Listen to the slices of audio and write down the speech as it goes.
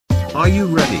Are you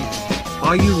ready?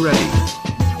 Are you ready?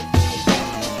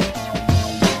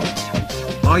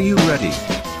 Are you ready?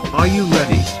 Are you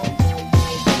ready?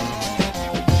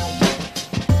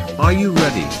 Are you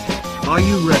ready? Are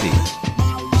you ready?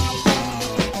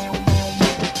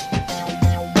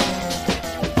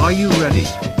 Are you ready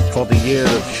for the Year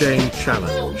of Shame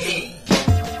Challenge?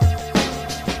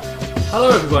 Hello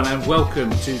everyone and welcome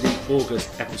to the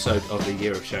August episode of the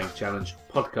Year of Shame Challenge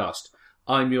podcast.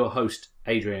 I'm your host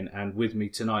Adrian and with me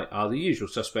tonight are the usual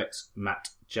suspects Matt,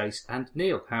 Jace and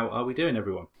Neil. How are we doing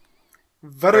everyone?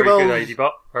 Very well. Good,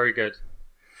 ADBot. Very good.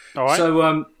 All right.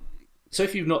 So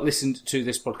if you've not listened to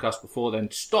this podcast before, then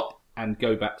stop and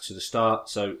go back to the start.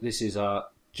 So this is our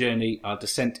journey, our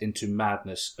descent into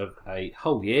madness of a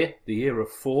whole year, the year of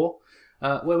 4.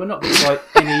 Where we're not going to buy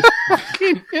any... How'd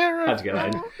you get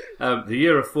that in? The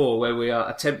year of 4, where we are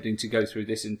attempting to go through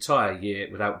this entire year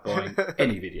without buying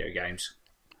any video games.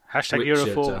 Hashtag year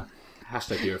of 4.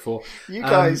 Hashtag year of 4. You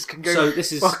guys can go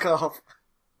fuck off.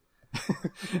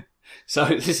 So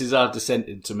this is our descent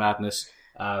into madness.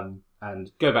 And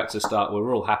go back to the start where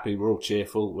we're all happy, we're all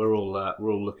cheerful, we're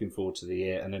all looking forward to the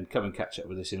year, and then come and catch up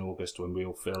with us in August when we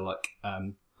all feel like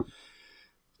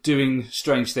doing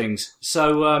strange things.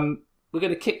 So... we're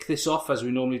going to kick this off as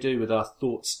we normally do with our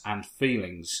thoughts and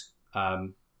feelings.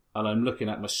 And I'm looking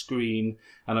at my screen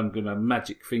and I'm going to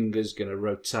magic fingers, going to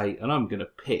rotate, and I'm going to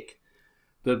pick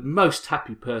the most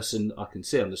happy person I can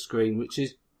see on the screen, which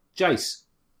is Jace.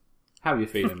 How are you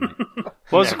feeling, mate?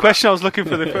 What was the question? I was looking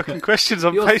for the fucking questions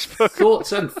on Your Facebook.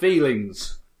 Thoughts and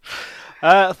feelings.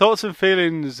 Thoughts and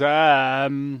feelings. Yeah,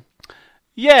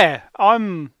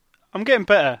 I'm getting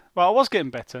better. Well, I was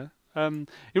getting better. You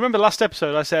remember last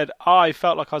episode I said I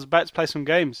felt like I was about to play some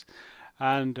games,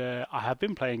 and I have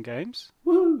been playing games.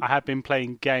 Woo. I have been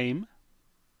playing game,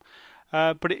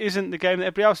 but it isn't the game that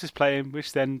everybody else is playing,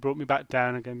 which then brought me back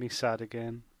down and made me sad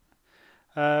again.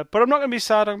 But I'm not going to be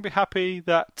sad. I'm going to be happy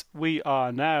that we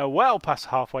are now well past the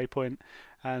halfway point,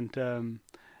 and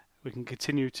we can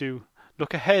continue to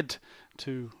look ahead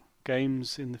to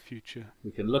games in the future.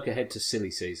 We can look ahead to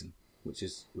silly season, which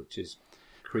is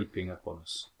creeping up on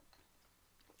us.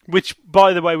 Which,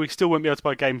 by the way, we still won't be able to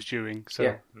buy games during. So.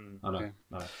 Yeah, I know. Yeah.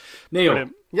 I know. Neil.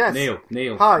 Brilliant. Yes.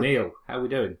 Neil. Hi. Neil, how are we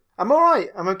doing? I'm alright,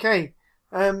 I'm okay.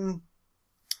 I've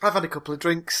had a couple of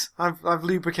drinks. I've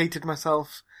lubricated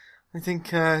myself. I think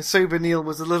sober Neil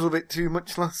was a little bit too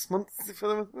much last month.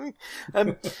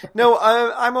 No,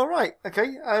 I'm alright,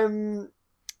 okay.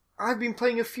 I've been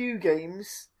playing a few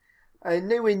games.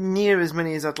 Nowhere near as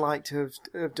many as I'd like to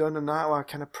have done, and now I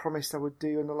kind of promised I would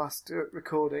do in the last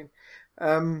recording.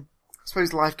 I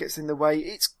suppose life gets in the way.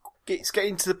 It's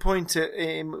getting to the point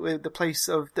with the place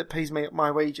that pays me my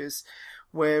wages,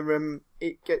 where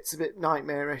it gets a bit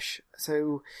nightmarish.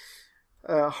 So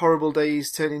horrible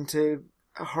days turn into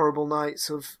horrible nights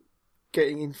of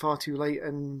getting in far too late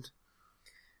and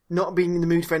not being in the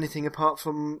mood for anything apart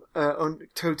from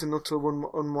total and utter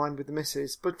unwind with the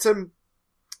missus. But I'm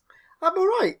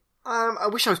alright. I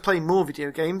wish I was playing more video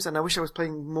games, and I wish I was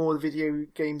playing more video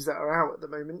games that are out at the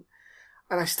moment.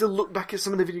 And I still look back at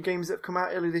some of the video games that have come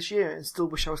out earlier this year and still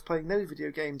wish I was playing those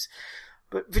video games.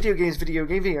 But video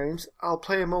games, I'll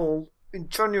play them all in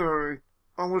January.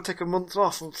 I'm going to take a month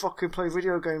off and fucking play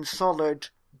video games solid.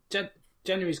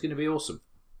 January's going to be awesome.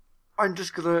 I'm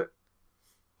just going to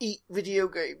eat video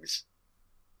games.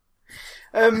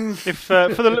 If for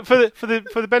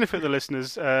the benefit of the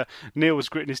listeners, Neil was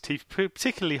gritting his teeth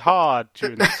particularly hard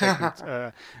during that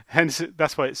segment. Hence,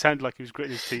 that's why it sounded like he was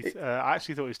gritting his teeth. I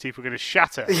actually thought his teeth were going to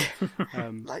shatter.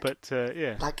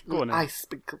 Yeah, like go on. Ice.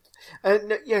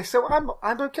 Yeah, so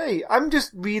I'm okay. I'm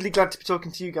just really glad to be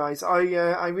talking to you guys. I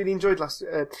really enjoyed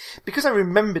because I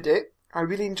remembered it. I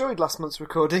really enjoyed last month's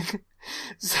recording,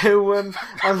 so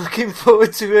I'm looking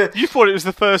forward to it. You thought it was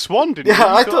the first one, didn't you?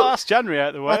 Yeah, I thought last January out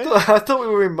of the way. I thought we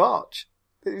were in March.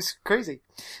 It was crazy.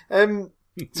 So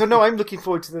no, I'm looking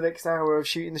forward to the next hour of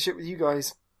shooting the shit with you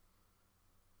guys.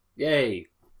 Yay!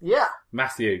 Yeah,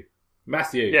 Matthew,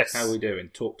 Yes. how are we doing?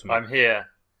 Talk to me. I'm here.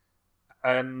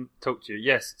 Talk to you.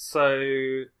 Yes.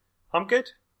 So I'm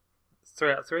good.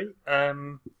 3 out of 3.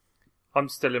 I'm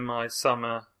still in my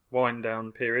summer wind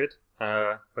down period.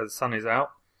 Where the sun is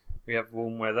out. We have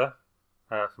warm weather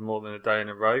for more than a day in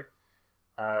a row.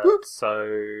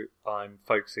 So I'm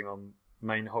focusing on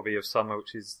main hobby of summer,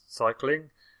 which is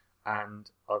cycling. And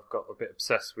I've got a bit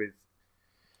obsessed with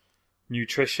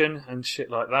nutrition and shit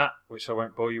like that, which I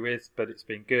won't bore you with, but it's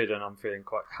been good and I'm feeling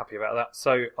quite happy about that.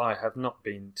 So I have not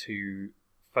been too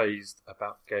phased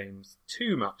about games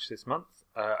too much this month.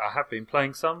 I have been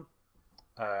playing some,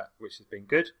 which has been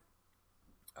good.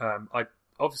 I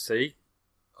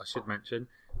should mention,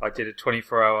 I did a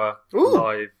 24-hour Ooh.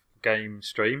 live game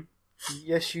stream.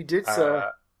 Yes, you did,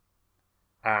 sir.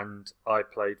 And I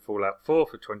played Fallout 4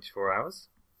 for 24 hours,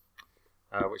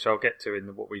 which I'll get to in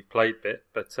the what we've played bit.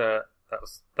 But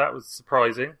that was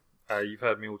surprising. You've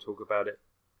heard me all talk about it,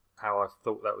 how I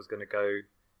thought that was going to go,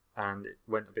 and it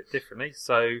went a bit differently.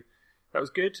 So that was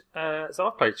good. So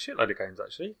I've played a shitload of games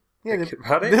actually. Yeah, Thinking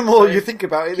about it. the more So- you think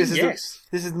about it, this Yes.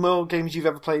 is the more games you've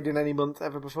ever played in any month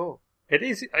ever before. It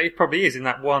is. It probably is in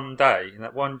that one day. In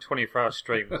that one 24-hour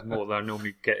stream was more than I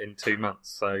normally get in 2 months.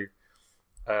 So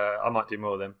I might do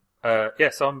more of them.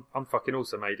 Yes, I'm fucking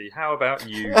awesome, AD. How about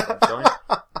you, Sunshine?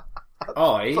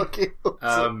 Fucking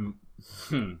awesome.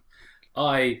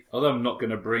 Although I'm not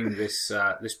going to bring this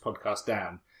podcast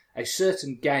down, a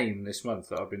certain game this month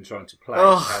that I've been trying to play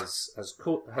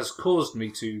has caused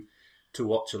me to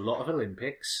watch a lot of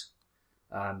Olympics,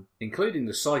 including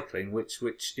the cycling, which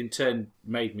in turn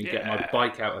made me get my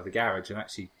bike out of the garage and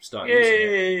actually start using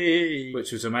it,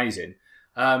 which was amazing.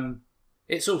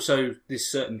 It's also, this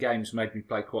certain game's made me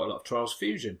play quite a lot of Trials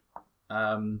Fusion.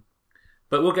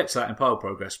 But we'll get to that in pile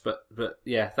progress. But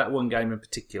yeah, that one game in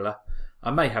particular,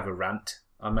 I may have a rant.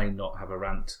 I may not have a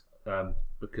rant,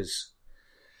 because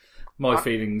my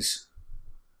feelings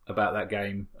about that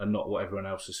game are not what everyone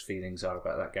else's feelings are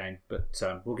about that game. But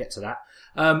we'll get to that.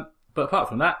 But apart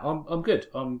from that, I'm good.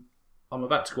 I'm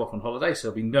about to go off on holiday, so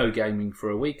there'll be no gaming for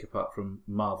a week apart from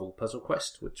Marvel Puzzle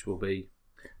Quest, which will be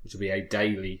a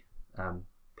daily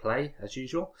play as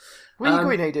usual. Where are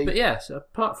you going, AD? But yeah, so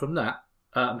apart from that,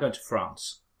 I'm going to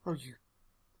France. Oh, you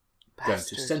Going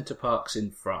bastard. to Center Parcs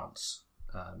in France.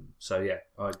 So yeah,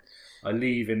 I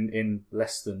leave in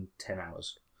less than 10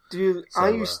 hours. I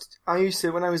used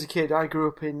to when I was a kid. I grew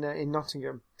up in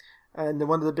Nottingham, and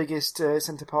one of the biggest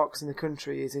centre parks in the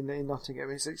country is in Nottingham.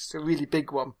 It's a really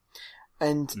big one,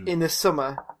 and in the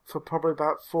summer, for probably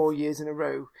about 4 years in a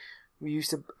row, we used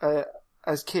to,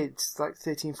 as kids, like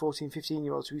 13, 14,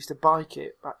 15-year-olds, we used to bike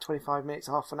it about 25 minutes,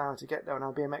 half an hour to get there on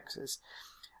our BMXs,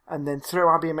 and then throw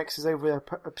our BMXs over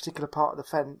a particular part of the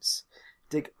fence,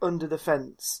 dig under the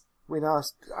fence with our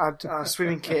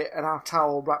swimming kit and our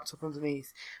towel wrapped up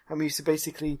underneath, and we used to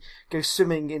basically go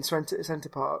swimming in Center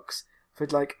Parcs for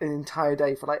like an entire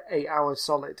day for like 8 hours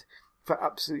solid for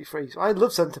absolutely free. So I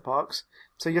love Center Parcs.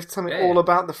 So you have to tell me all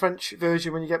about the French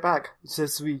version when you get back. It's so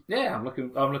sweet. Yeah, I'm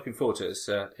looking forward to it. It's,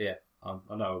 I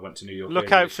know I went to New York. Look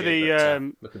earlier out this for year, the,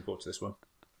 but, looking forward to this one.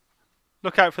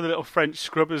 Look out for the little French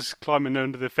scrubbers climbing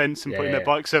under the fence and putting their Yeah.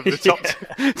 bikes over the top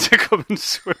to come and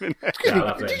swim in there.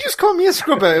 Did you just call me a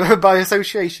scrubber by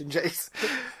association, Jace?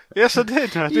 Yes, I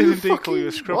did. I did You indeed call you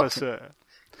a fucking scrubber, what? sir.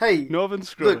 Hey, Northern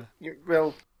scrubber. look,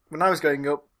 well, when I was growing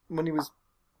up, money was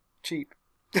cheap.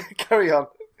 Carry on.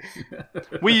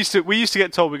 We used to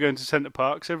get told we're going to Center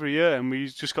Parcs every year, and we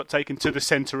just got taken to the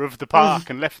centre of the park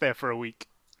and left there for a week.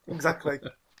 Exactly.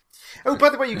 Oh, by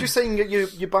the way, you're just saying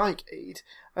your bike aid.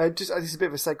 This is a bit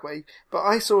of a segue, but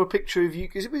I saw a picture of you.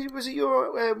 Cause was it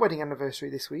your wedding anniversary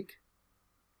this week?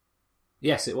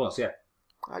 Yes, it was. Yeah,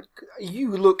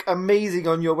 You look amazing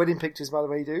on your wedding pictures, by the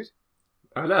way, dude.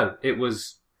 I know it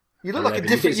was. You look like a 11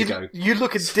 different. years ago. You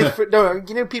look a different. No,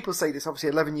 you know people say this. Obviously,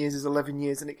 11 years is 11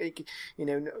 years, and it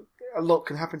a lot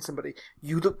can happen to somebody.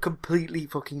 You look completely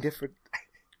fucking different.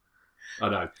 I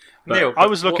know. But Neil, I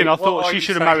was looking. I what thought are she you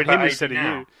should have saying married him about instead of age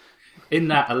now? you. in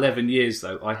that 11 years,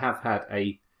 though, I have had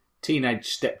a teenage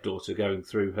stepdaughter going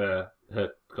through her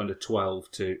kind of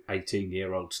 12 to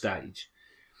 18-year-old stage.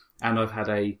 And I've had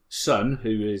a son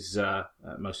who is,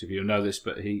 most of you know this,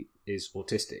 but he is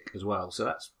autistic as well. So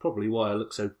that's probably why I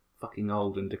look so fucking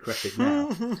old and decrepit now.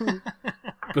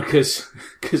 because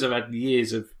I've had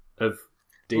years of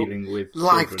dealing with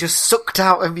Life children. just sucked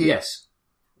out of you. Yes.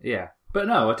 Yeah. But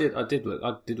no, I did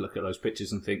look at those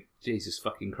pictures and think, Jesus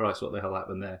fucking Christ, what the hell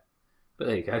happened there? But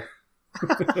there you go.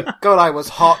 God, I was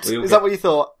hot. We'll Is get- that what you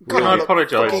thought? God, Can Well, I look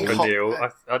apologise fucking for hot. Neil?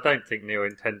 I don't think Neil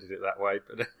intended it that way,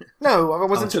 but No, I I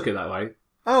wasn't. took it that way.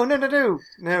 Oh,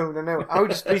 no. I was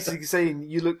just basically saying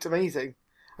you looked amazing.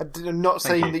 I'm not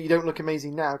Thank saying you. that you don't look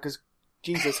amazing now, because,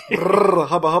 Jesus, brrr,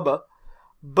 hubba hubba.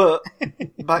 But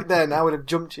back then, I would have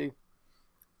jumped you.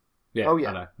 Yeah, Oh, yeah.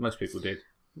 I know. Most people did.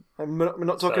 And we're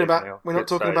not talking Save, about Neil. we're not Good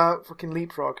talking save. about fucking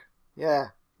leapfrog. Yeah,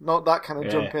 not that kind of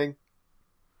Yeah. jumping.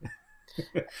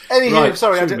 Anywho, Right,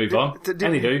 sorry, should we move on?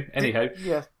 Anyhow.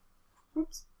 yeah.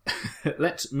 Oops.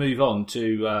 Let's move on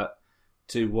to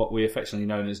what we affectionately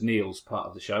known as Neil's part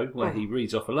of the show, where he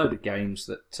reads off a load of games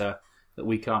that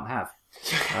we can't have.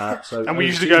 So And we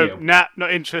over usually to you, go, Neil. nah,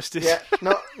 not interested. Yeah,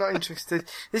 not interested.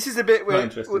 This is the bit Not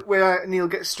interested. where Neil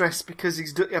gets stressed because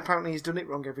apparently he's done it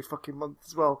wrong every fucking month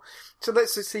as well. So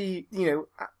let's just see,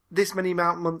 this many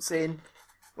months in,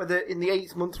 whether in the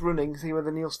 8th month running, see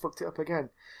whether Neil's fucked it up again.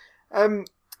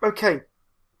 Okay.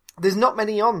 There's not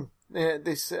many on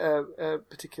this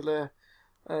particular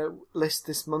list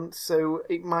this month, so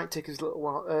it might take us a little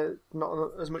while,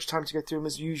 not as much time to go through them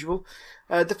as usual.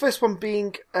 The first one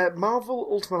being Marvel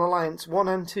Ultimate Alliance 1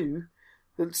 and 2.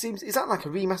 It seems, is that like a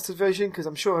remastered version? Because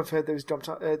I'm sure I've heard those job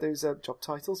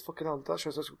titles. Fucking hell, that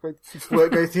shows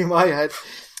work go through my head.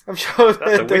 I'm sure I've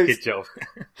heard That's a wicked job.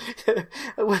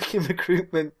 A working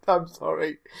recruitment. I'm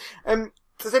sorry.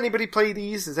 Does anybody play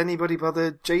these? Has anybody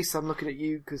bothered? Jace, I'm looking at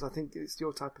you because I think it's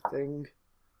your type of thing.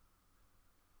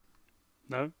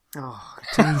 No. Oh,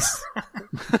 jeez.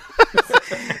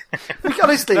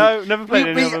 Honestly, no, never played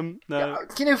any of them. No.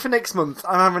 You know, for next month,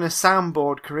 I'm having a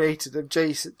soundboard created of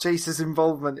Jace's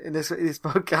involvement in this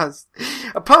podcast.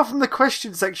 Apart from the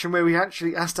question section where we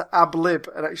actually has to ab-lib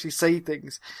and actually say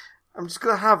things, I'm just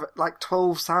going to have like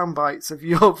 12 sound bites of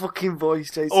your fucking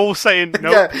voice, Jason. All saying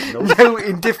no. Yeah, no,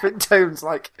 in different tones,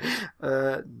 like,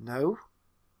 no.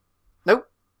 Nope.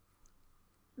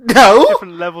 No!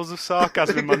 Different levels of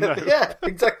sarcasm in my note. Yeah,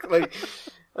 exactly.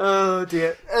 Oh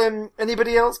dear.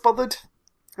 Anybody else bothered?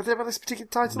 Have they about this particular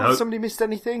title? No. Has somebody missed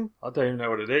anything? I don't even know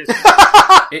what it is.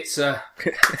 It's a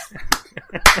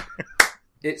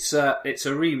it's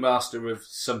a remaster of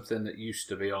something that used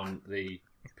to be on the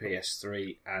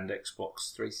PS3 and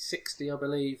Xbox 360, I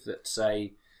believe. That's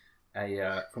a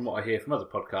from what I hear from other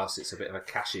podcasts, it's a bit of a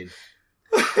cash-in.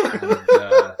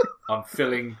 And I'm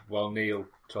filling while Neil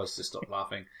tries to stop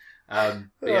laughing. But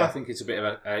yeah, I think it's a bit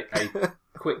of a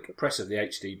quick press of the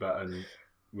HD button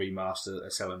remaster that they're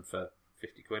selling for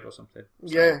 £50 or something.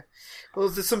 So. Yeah. Well,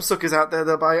 there's some suckers out there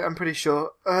that'll buy it, I'm pretty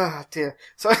sure. Oh dear.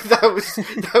 So that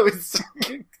was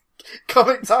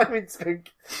comic time in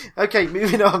Spink. Okay,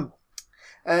 moving on.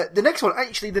 The next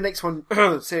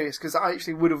one, serious, because I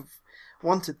actually would have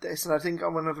wanted this, and I think I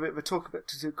want to have a bit of a talk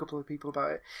to a couple of people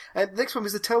about it. The next one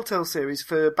was the Telltale series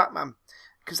for Batman,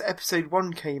 because episode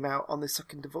 1 came out on the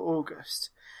 2nd of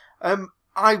August.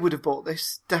 I would have bought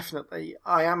this, definitely.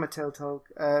 I am a Telltale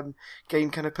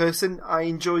game kind of person. I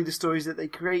enjoy the stories that they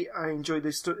create. I enjoy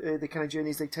the kind of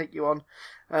journeys they take you on.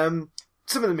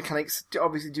 Some of the mechanics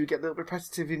obviously do get a little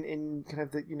repetitive in kind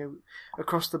of the,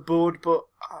 across the board, but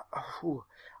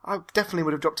I definitely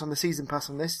would have dropped on the season pass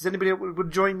on this. Does anybody else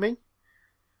would join me?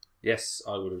 Yes,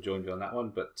 I would have joined you on that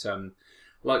one, but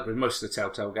like with most of the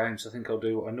Telltale games, I think I'll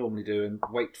do what I normally do and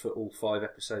wait for all 5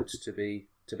 episodes to be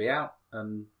out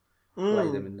and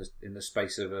play them in the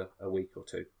space of a week or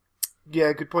 2.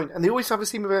 Yeah, good point. And they always have a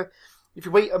theme of if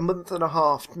you wait a month and a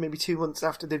half, maybe 2 months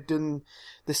after they've done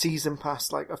the season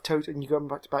pass, like of Total, and you go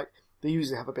back to back, they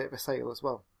usually have a bit of a sale as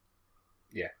well.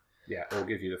 Yeah, or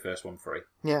give you the first one free.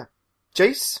 Yeah.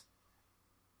 Jace?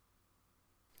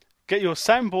 Get your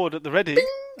soundboard at the ready. Bing!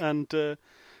 And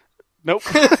nope.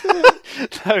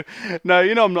 no,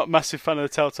 I'm not a massive fan of the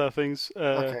Telltale things.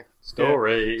 Okay.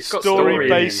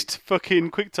 Story-based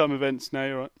fucking QuickTime events. No,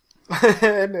 you're right.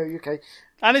 No, you're okay.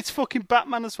 And it's fucking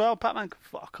Batman as well. Batman can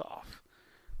fuck off.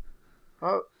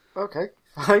 Oh, okay.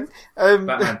 Fine.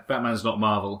 Batman's not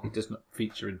Marvel. He does not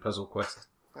feature in Puzzle Quest.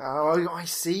 Oh, I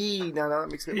see. No, that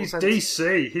makes a bit more sense. He's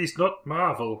DC. He's not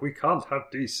Marvel. We can't have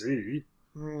DC.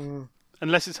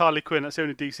 Unless it's Harley Quinn. That's the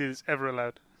only DC that's ever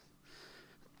allowed.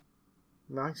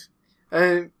 Nice.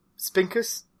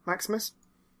 Spinkus? Maximus?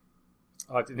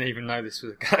 I didn't even know this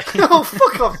was a game. Oh,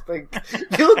 fuck off, Spink.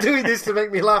 You're doing this to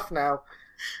make me laugh now.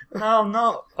 No, I'm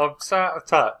not. I'm so out of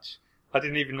touch. I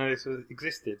didn't even know this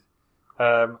existed.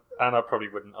 And I probably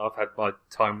wouldn't. I've had my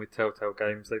time with Telltale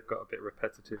games. They've got a bit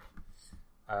repetitive.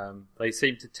 They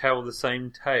seem to tell the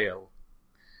same tale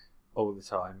all the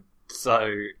time.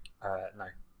 So, no.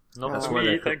 Not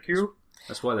me, thank you.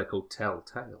 That's why they're called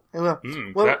Telltale. Well,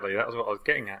 exactly, that was what I was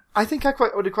getting at. I think I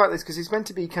would quite this because it's meant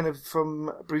to be kind of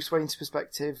from Bruce Wayne's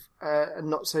perspective and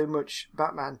not so much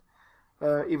Batman,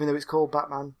 even though it's called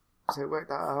Batman. So work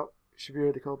that out. It should be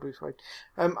really called Bruce Wayne.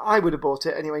 I would have bought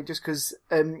it anyway just because,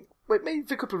 maybe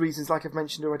for a couple of reasons like I've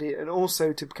mentioned already, and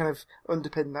also to kind of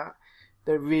underpin that,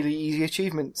 they're really easy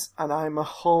achievements, and I'm a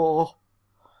whore.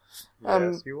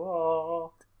 Yes, you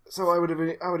are. So I would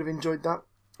have enjoyed that.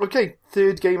 Okay,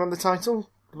 third game on the title.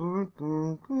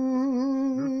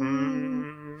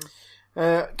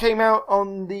 Came out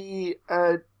on the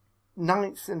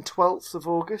 9th and 12th of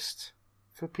August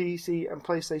for PC and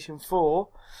PlayStation 4.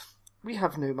 We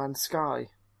have No Man's Sky.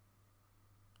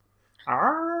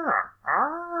 Oh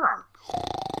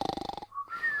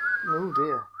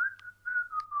dear.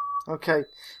 Okay,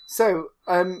 so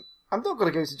I'm not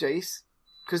going to go to Jace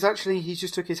because actually he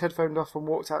just took his headphone off and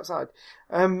walked outside.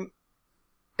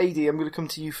 AD, I'm going to come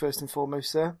to you first and foremost,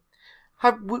 sir.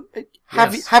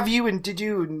 Yes. Have you and did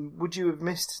you and would you have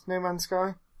missed No Man's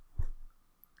Sky?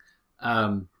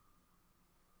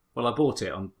 Well, I bought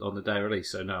it on the day of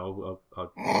release, so no,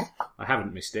 I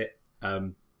haven't missed it.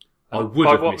 I would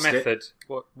By have what missed method? it.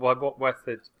 By what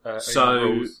method? Are your So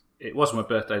rules? it was my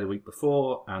birthday the week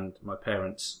before, and my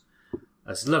parents,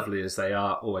 as lovely as they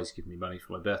are, always give me money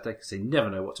for my birthday because they never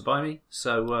know what to buy me.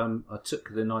 So I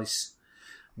took the nice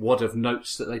wad of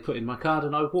notes that they put in my card,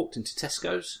 and I walked into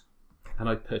Tesco's, and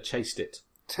I purchased it.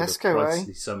 Tesco, for the eh?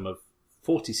 pricely sum of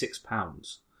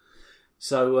 £46.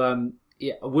 So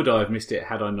yeah, would I have missed it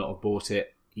had I not have bought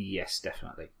it? Yes,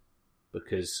 definitely,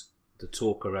 because the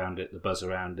talk around it, the buzz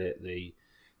around it, the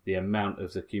amount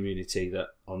of the community that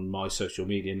on my social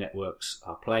media networks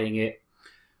are playing it,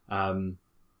 the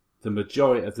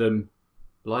majority of them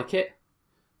like it.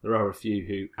 There are a few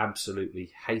who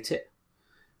absolutely hate it.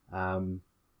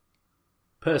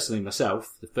 Personally,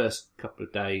 myself, the first couple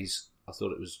of days I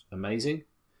thought it was amazing,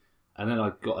 and then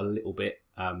I got a little bit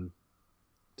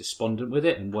despondent with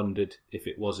it and wondered if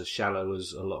it was as shallow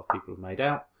as a lot of people have made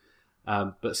out.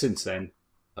 But since then,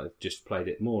 I've just played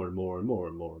it more and more and more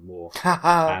and more and more,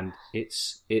 and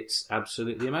it's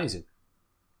absolutely amazing.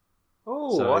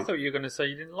 Oh, So- I thought you were going to say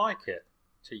you didn't like it.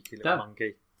 Cheeky little No.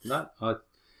 monkey. No,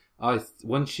 I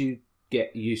once you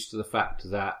get used to the fact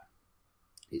that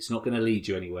it's not going to lead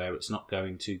you anywhere, it's not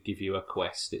going to give you a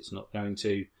quest, it's not going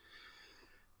to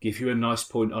give you a nice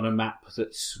point on a map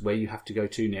that's where you have to go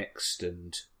to next,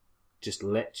 and just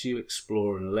lets you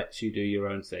explore and lets you do your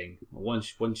own thing.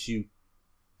 Once you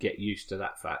get used to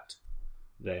that fact,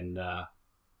 then no,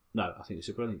 I think it's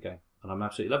a brilliant game, and I'm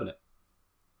absolutely loving it.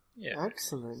 Yeah.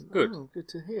 Excellent. Good. Oh, good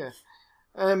to hear.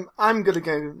 I'm going to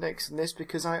go next in this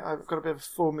because I've got a bit of a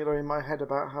formula in my head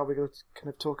about how we're going to kind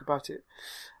of talk about it.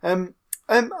 I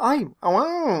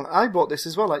bought this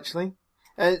as well, actually.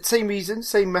 Same reason,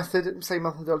 same method, same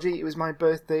methodology. It was my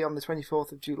birthday on the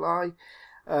 24th of July.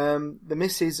 The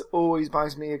missus always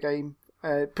buys me a game,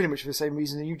 pretty much for the same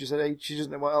reason you just said. She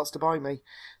doesn't know what else to buy me,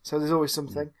 so there's always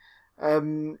something.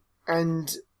 And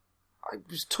I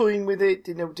was toying with it.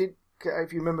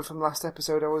 If you remember from last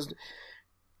episode, I was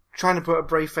trying to put a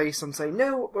brave face on saying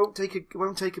no, won't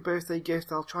take a birthday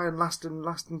gift. I'll try and last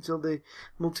until the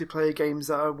multiplayer games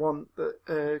that I want that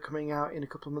are coming out in a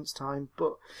couple of months' time.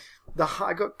 But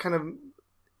I got kind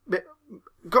of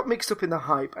got mixed up in the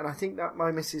hype, and I think that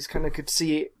my missus kind of could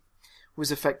see it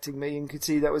was affecting me and could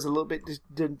see that was a little bit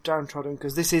downtrodden,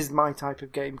 because this is my type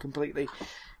of game completely,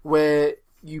 where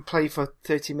you play for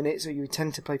 30 minutes, or you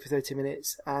intend to play for 30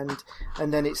 minutes, and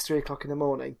then it's 3 o'clock in the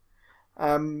morning.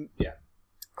 Yeah.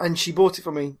 And she bought it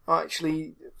for me,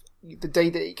 actually, the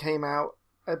day that it came out.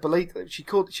 She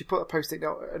put a post-it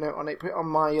note on it, put it on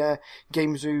my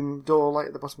games room door, like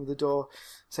at the bottom of the door,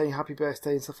 saying happy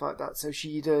birthday and stuff like that. So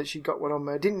she got one on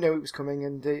there. Didn't know it was coming,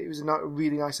 and it was a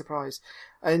really nice surprise.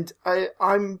 And I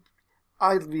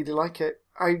really like it.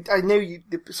 I know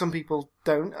some people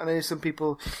don't. I know some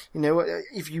people,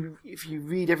 if you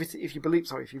read everything, if you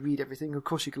read everything, of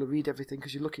course you're going to read everything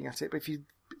because you're looking at it. But if you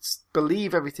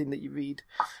believe everything that you read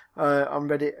on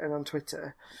Reddit and on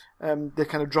Twitter, they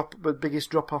kind of the biggest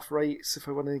drop-off rates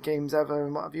for one of the games ever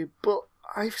and what have you. But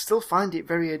I still find it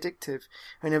very addictive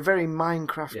in a very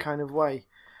Minecraft kind of way.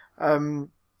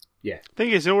 Yeah. Thing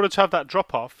is, in order to have that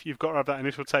drop-off, you've got to have that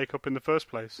initial take-up in the first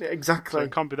place. Exactly. So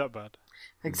it can't be that bad.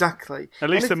 Exactly. At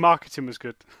least the marketing was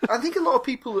good. I think a lot of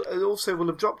people also will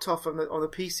have dropped off on the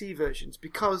PC versions,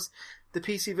 because the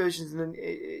PC versions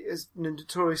is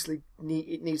notoriously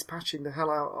it needs patching the hell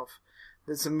out of.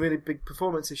 There's some really big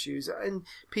performance issues, and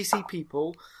PC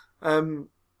people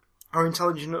are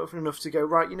intelligent enough to go,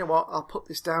 right, you know what, I'll put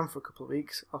this down for a couple of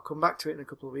weeks, I'll come back to it in a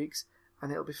couple of weeks,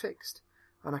 and it'll be fixed.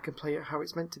 And I can play it how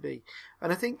it's meant to be.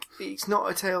 And I think it's not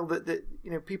a tale that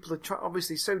people are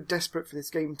obviously so desperate for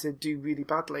this game to do really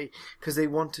badly because they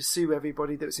want to sue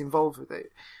everybody that's involved with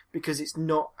it, because it's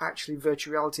not actually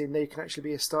virtual reality and they can actually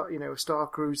be a star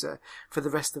cruiser for the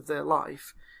rest of their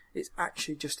life. It's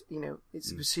actually just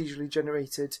it's a procedurally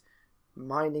generated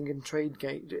mining and trade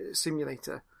game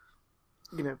simulator.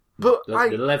 But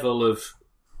the level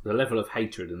of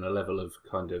hatred and the level of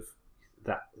kind of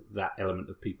that element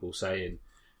of people saying,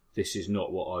 this is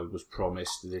not what I was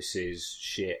promised, this is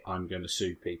shit, I'm going to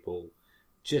sue people,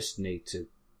 just need to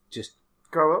just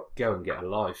grow up, go and get a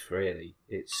life, really.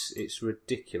 It's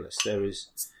ridiculous. There is,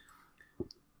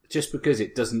 just because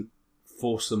it doesn't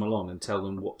force them along and tell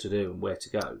them what to do and where to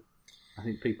go, I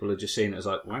think people are just seeing it as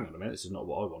like, well, hang on a minute, this is not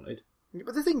what I wanted.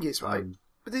 But the thing is, right,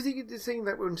 but the thing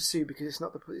that we're going to sue, because it's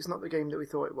not the game that we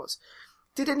thought it was.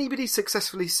 Did anybody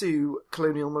successfully sue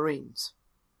Colonial Marines?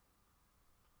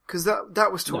 Because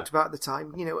that was talked about at the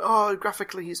time.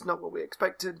 Graphically it's not what we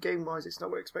expected, game-wise it's not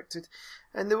what we expected.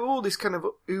 And there were all this kind of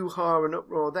ooh-ha and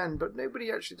uproar then, but nobody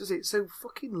actually does it. So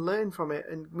fucking learn from it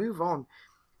and move on.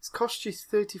 It's cost you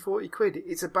 30, 40 quid.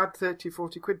 It's a bad 30,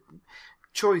 40 quid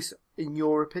choice, in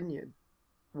your opinion.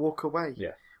 Walk away.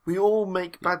 Yeah. We all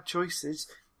make bad choices.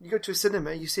 You go to a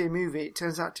cinema, you see a movie, it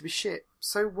turns out to be shit.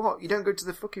 So what? You don't go to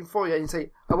the fucking foyer and say,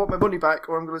 I want my money back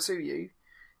or I'm going to sue you.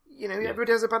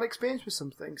 Everybody has a bad experience with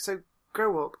something, so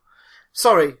grow up.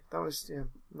 Sorry, that was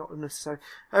not unnecessary.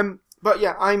 But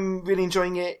yeah, I'm really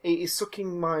enjoying it. It is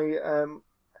sucking my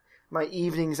my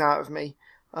evenings out of me.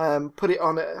 Put it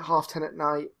on at 10:30 at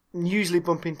night. Usually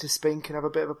bump into Spink and have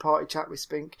a bit of a party chat with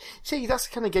Spink. See, that's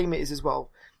the kind of game it is as well.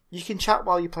 You can chat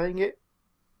while you're playing it.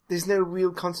 There's no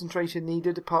real concentration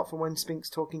needed apart from when Spink's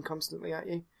talking constantly at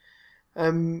you.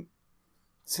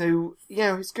 So,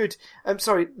 yeah, it's good.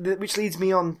 Sorry, which leads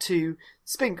me on to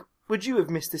Spink. Would you have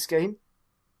missed this game?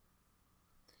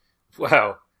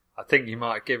 Well, I think you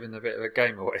might have given a bit of a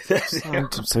game away there.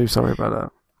 I'm so sorry about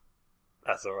that.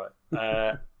 That's all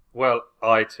right. Well,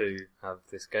 I too have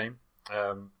this game.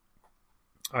 I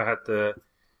had the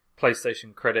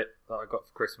PlayStation credit that I got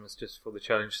for Christmas just before the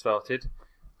challenge started,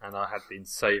 and I had been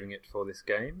saving it for this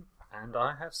game, and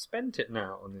I have spent it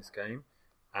now on this game,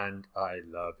 and I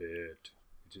love it,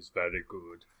 which is very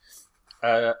good.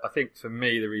 I think for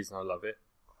me the reason I love it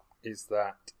is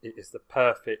that it is the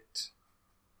perfect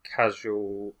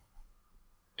casual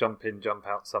jump in, jump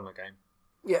out summer game.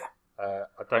 Yeah.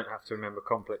 I don't have to remember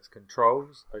complex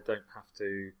controls. I don't have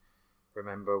to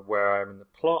remember where I am in the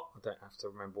plot. I don't have to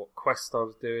remember what quest I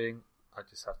was doing. I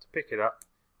just have to pick it up,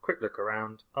 quick look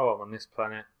around. Oh, I'm on this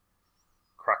planet.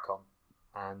 Crack on.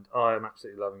 And I am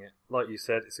absolutely loving it. Like you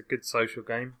said, it's a good social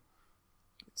game.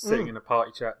 It's sitting in a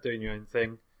party chat, doing your own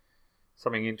thing.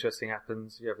 Something interesting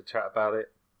happens, you have a chat about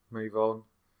it, move on.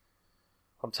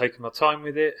 I'm taking my time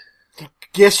with it.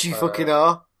 Yes, you fucking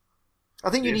are. I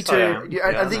think you Yes, need to. I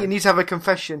am. I think you need to have a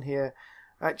confession here,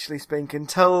 actually, Spink, and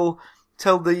tell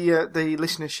the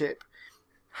listenership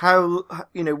how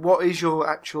what is your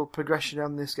actual progression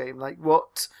on this game? Like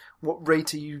what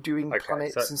rate are you doing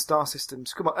planets and star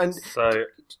systems? Come on,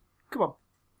 come on.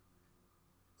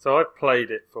 So I've played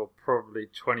it for probably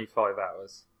 25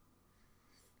 hours,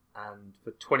 and for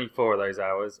 24 of those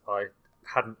hours, I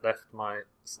hadn't left my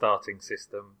starting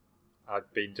system.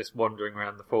 I'd been just wandering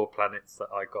around the 4 planets that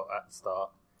I got at the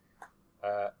start,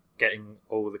 getting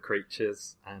all the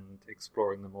creatures and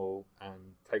exploring them all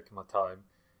and taking my time.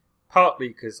 Partly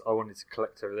because I wanted to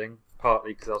collect everything,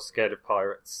 partly because I was scared of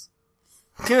pirates.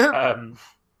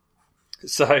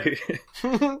 So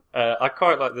I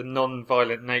quite like the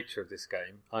non-violent nature of this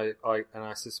game.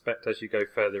 I suspect as you go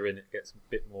further in, it gets a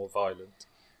bit more violent.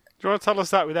 Do you want to tell us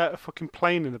that without a fucking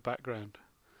plane in the background?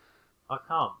 I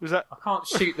can't. Was that? I can't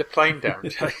shoot the plane down,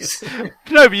 Chase.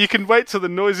 No, but you can wait till the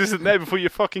noise isn't there before you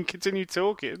fucking continue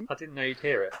talking. I didn't know you'd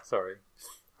hear it. Sorry.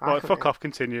 Right, fuck off.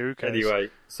 Continue. Who cares? Anyway,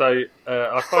 so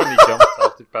I finally jumped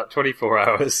after about 24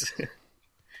 hours.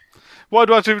 Why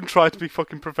do I even try to be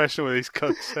fucking professional with these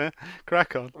cunts? Eh?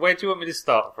 Crack on. Where do you want me to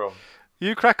start from?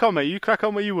 You crack on, mate. You crack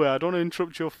on where you were. I don't want to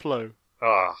interrupt your flow.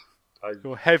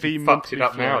 Your heavy fucked monthly it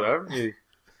up flow. now, though, haven't you?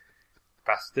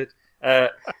 Bastard.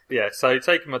 Yeah, so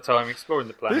taking my time exploring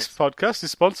the planet. This podcast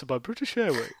is sponsored by British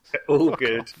Airways. All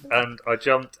good. And I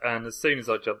jumped, and as soon as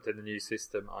I jumped in the new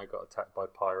system, I got attacked by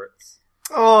pirates.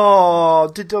 Oh,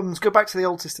 dum-dums, go back to the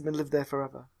old system and live there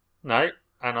forever. No,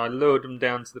 and I lured them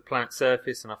down to the planet's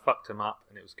surface, and I fucked them up,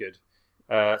 and it was good.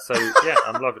 So yeah,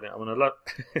 I'm loving it. I'm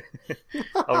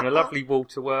on a lovely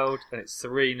water world, and it's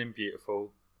serene and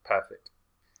beautiful. Perfect.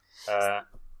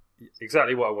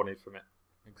 Exactly what I wanted from it.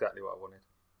 Exactly what I wanted.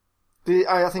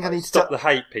 I think I need to stop the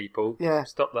hate, people. Yeah,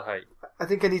 stop the hate. I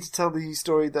think I need to tell the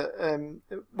story that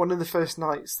one of the first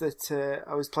nights that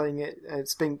I was playing it,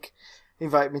 Spink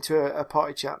invited me to a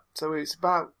party chat. So it's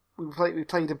about we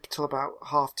played until about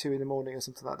 2:30 in the morning or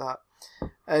something like that.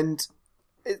 And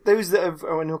those that have,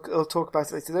 and I'll talk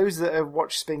about it later. Those that have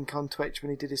watched Spink on Twitch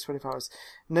when he did his 24 hours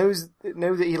know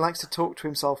that he likes to talk to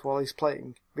himself while he's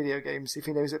playing video games if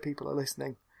he knows that people are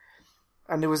listening.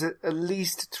 And there was at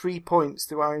least 3 points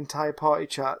through our entire party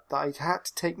chat that I had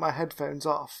to take my headphones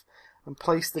off and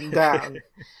place them down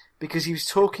because he was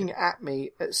talking at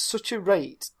me at such a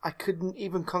rate I couldn't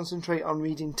even concentrate on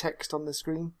reading text on the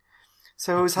screen.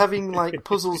 So I was having like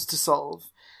puzzles to solve,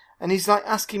 and he's like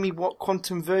asking me what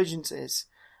quantum vergence is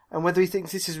and whether he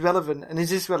thinks this is relevant and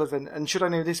is this relevant and should I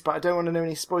know this, but I don't want to know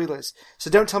any spoilers. So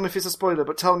don't tell me if it's a spoiler,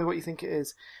 but tell me what you think it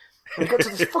is. And I got to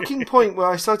this fucking point where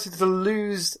I started to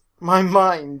lose my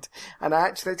mind, and I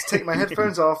actually had to take my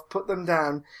headphones off, put them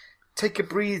down, take a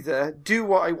breather, do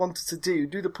what I wanted to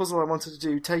do the puzzle I wanted to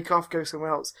do, take off, go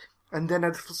somewhere else, and then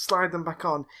I'd slide them back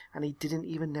on, and he didn't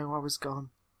even know I was gone.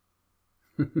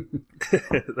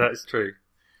 That is true.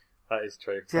 That is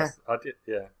true. Yeah. I did.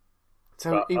 Yeah.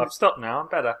 So But I've stopped now. I'm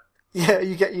better. yeah,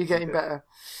 you're getting better.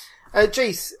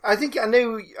 Jace, I think I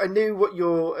know what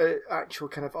your actual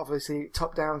kind of obviously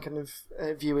top down kind of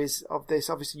view is of this.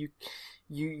 Obviously,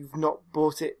 you've not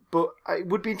bought it, but it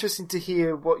would be interesting to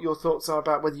hear what your thoughts are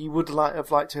about whether you would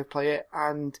have liked to play it,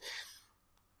 and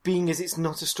being as it's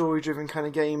not a story driven kind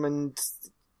of game, and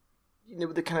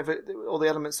the kind of all the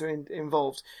elements that are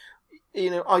involved.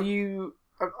 Are you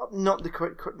not the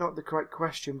correct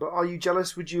question, but are you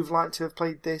jealous? Would you have liked to have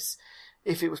played this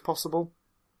if it was possible?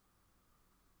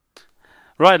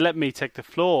 Right, let me take the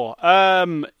floor.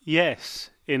 Yes,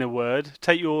 in a word.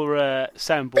 Take your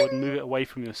soundboard and move it away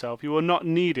from yourself. You will not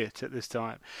need it at this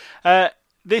time.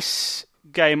 This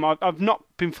game, I've not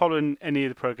been following any of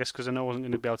the progress because I know I wasn't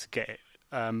going to be able to get it.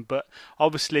 But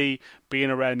obviously,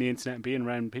 being around the internet and being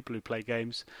around people who play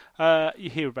games, you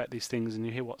hear about these things and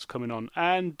you hear what's coming on.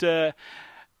 And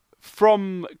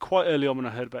from quite early on when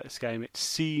I heard about this game, it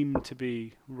seemed to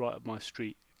be right up my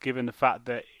street, given the fact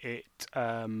that it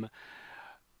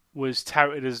was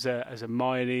touted as a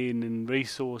mining and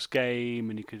resource game,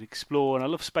 and you could explore. And I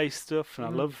love space stuff, and I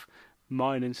love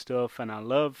mining stuff, and I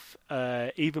love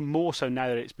even more so now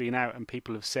that it's been out and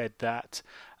people have said that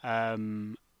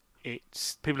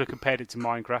people have compared it to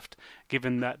Minecraft,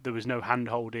 given that there was no hand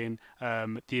holding.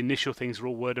 The initial things were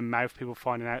all word of mouth, people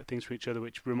finding out things from each other,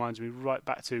 which reminds me right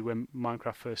back to when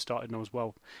Minecraft first started, and I was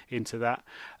well into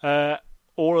that.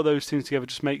 All of those things together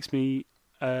just makes me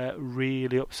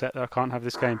really upset that I can't have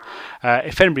this game.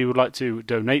 If anybody would like to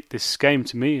donate this game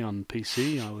to me on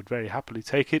PC, I would very happily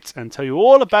take it and tell you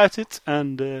all about it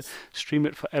and stream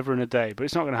it forever and a day. But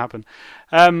it's not going to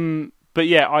happen. But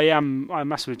yeah, I'm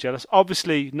massively jealous.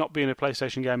 Obviously, not being a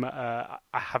PlayStation gamer,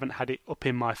 I haven't had it up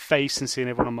in my face and seeing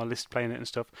everyone on my list playing it and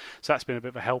stuff. So that's been a bit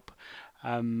of a help.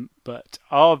 But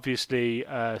obviously,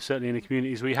 certainly in the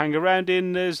communities we hang around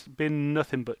in, there's been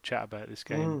nothing but chat about this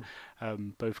game.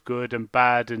 Both good and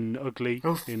bad and ugly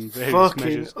in various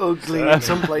measures. Ugly in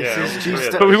some places. Yeah,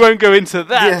 Jeez, But we won't go into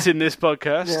that in this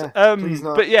podcast. Yeah, please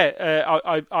not. But yeah,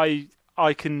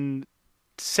 I can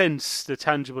sense the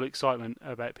tangible excitement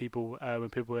about people when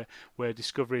people were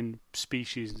discovering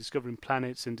species and discovering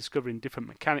planets and discovering different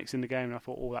mechanics in the game, and I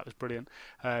thought, oh, that was brilliant.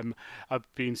 I've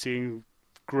been seeing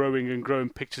growing and growing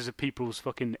pictures of people's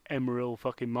fucking emerald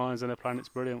fucking mines on their planets.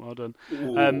 Brilliant, well done.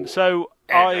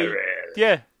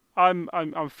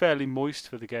 I'm fairly moist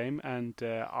for the game, and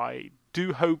I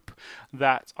do hope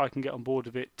that I can get on board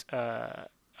with it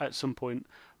at some point,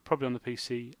 probably on the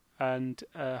PC. And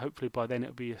hopefully by then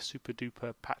it'll be a super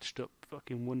duper patched up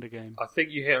fucking wonder game. I think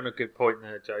you hit on a good point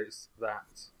there, Jace,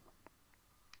 that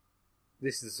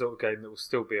this is the sort of game that will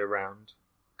still be around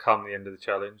come the end of the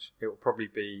challenge. It will probably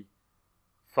be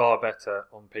far better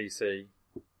on PC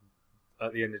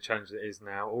at the end of the challenge than it is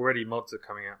now. Already mods are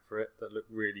coming out for it that look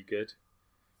really good.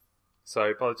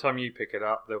 So by the time you pick it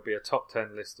up, there'll be a top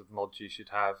 10 list of mods you should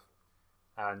have,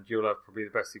 and you'll have probably the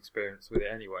best experience with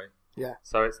it anyway. Yeah.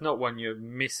 So it's not one you're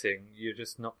missing, you're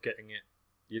just not getting it.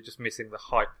 You're just missing the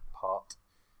hype part.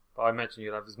 But I imagine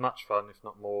you'll have as much fun, if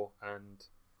not more, and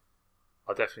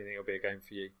I definitely think it'll be a game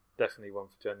for you. Definitely one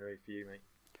for January for you, mate.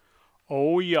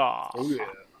 Oh yeah.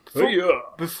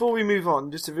 Before we move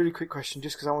on, just a really quick question,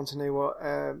 just because I want to know what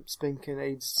Spink and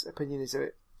Aid's opinion is of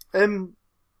it.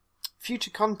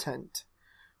 Future content.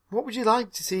 What would you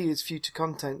like to see as future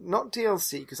content? Not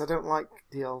DLC, because I don't like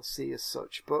DLC as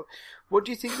such, but what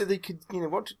do you think that they could,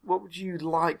 what would you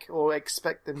like or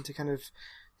expect them to kind of,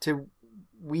 to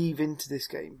weave into this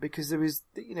game? Because there is,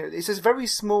 it's a very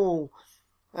small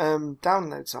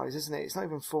download size, isn't it? It's not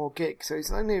even 4 gigs, so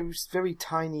it's only a very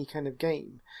tiny kind of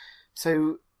game.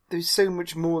 So there's so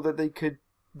much more that they could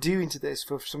do into this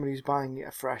for somebody who's buying it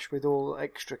afresh with all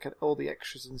the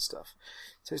extras and stuff.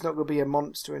 So it's not going to be a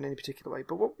monster in any particular way.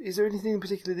 But is there anything in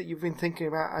particular that you've been thinking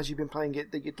about as you've been playing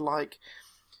it that you'd like,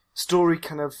 story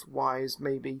kind of wise,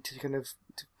 maybe to kind of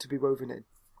to be woven in?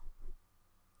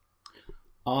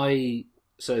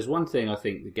 So there's one thing I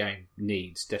think the game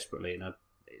needs desperately, and I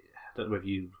don't know whether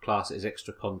you class it as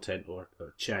extra content or a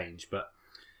change, but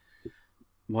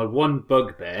my one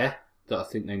bugbear that I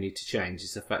think they need to change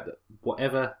is the fact that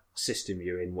whatever system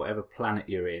you're in, whatever planet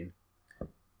you're in,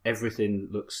 everything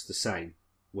looks the same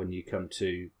when you come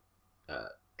to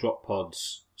drop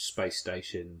pods, space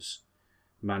stations,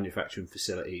 manufacturing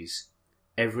facilities.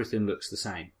 Everything looks the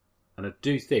same, and I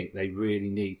do think they really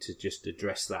need to just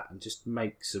address that and just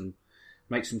make some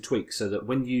tweaks so that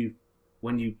when you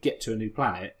when you get to a new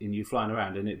planet and you're flying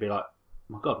around, and it'd be like, oh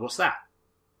my God, what's that?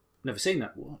 Never seen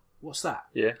that. What's that?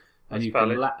 Yeah. And you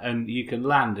valid. can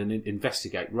land and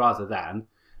investigate rather than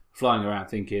flying around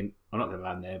thinking, I'm not going to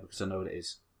land there because I know what it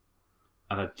is.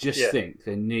 And I just think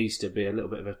there needs to be a little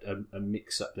bit of a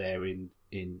mix up there in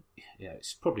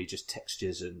it's probably just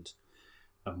textures and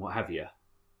what have you.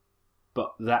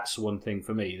 But that's one thing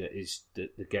for me that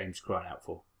the game's crying out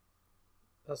for.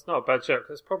 That's not a bad joke.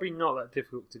 That's probably not that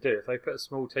difficult to do. If they put a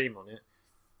small team on it,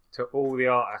 to all the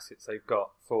art assets they've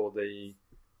got for the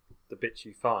bits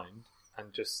you find,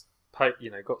 and just pay,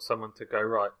 got someone to go,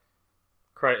 right,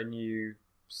 create a new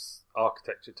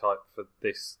architecture type for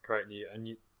this, create a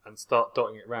new, and start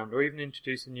dotting it around, or even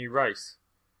introduce a new race,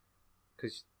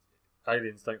 because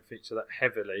aliens don't feature that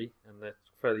heavily and they're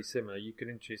fairly similar. You could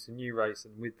introduce a new race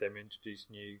and with them introduce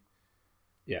new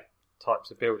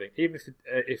types of building. Even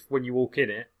if when you walk in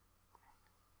it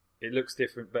looks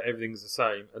different but everything's the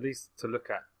same, at least to look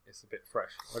at it's a bit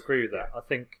fresh. I agree with that. I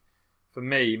think for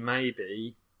me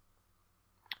maybe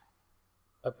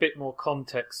a bit more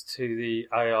context to the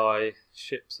AI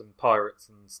ships and pirates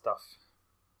and stuff,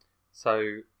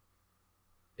 so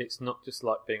it's not just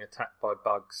like being attacked by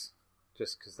bugs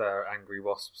just because they're angry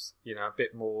wasps. A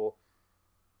bit more,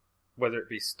 whether it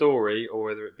be story or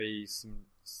whether it be some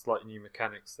slightly new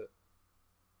mechanics that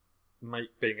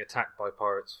make being attacked by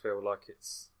pirates feel like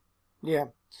it's... Yeah,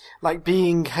 like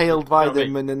being hailed by You know what I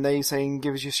them mean? and then they saying,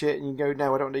 give us your shit, and you go,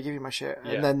 no, I don't want to give you my shit.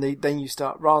 Yeah. And then you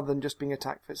start, rather than just being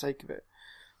attacked for the sake of it.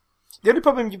 The only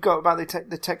problem you've got about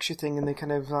the texture thing and the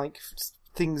kind of like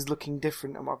things looking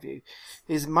different, in my view,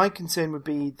 is my concern would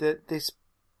be that this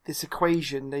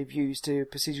equation they've used to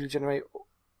procedurally generate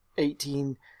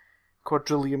 18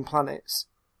 quadrillion planets,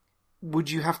 would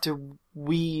you have to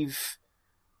weave...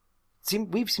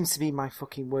 Weave seems to be my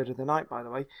fucking word of the night, by the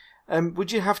way.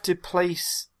 Would you have to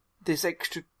place this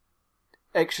extra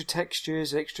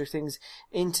textures, extra things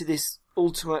into this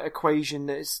ultimate equation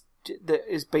that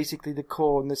is basically the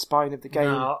core and the spine of the game?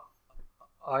 No,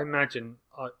 I imagine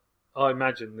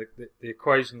that the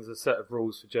equation's a set of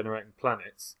rules for generating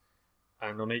planets,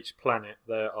 and on each planet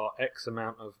there are X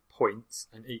amount of points,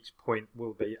 and each point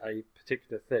will be a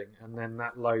particular thing, and then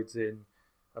that loads in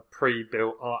a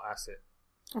pre-built art asset.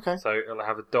 Okay. So it'll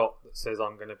have a dot that says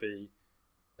I'm going to be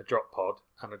a drop pod,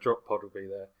 and a drop pod will be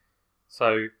there.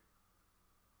 So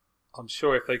I'm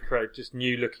sure if they create just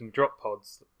new looking drop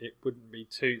pods, it wouldn't be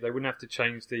they wouldn't have to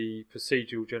change the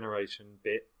procedural generation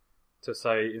bit to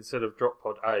say instead of drop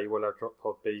pod A, we'll have drop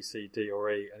pod B, C, D or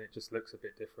E, and it just looks a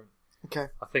bit different.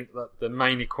 Okay. I think that the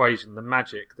main equation, the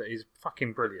magic that is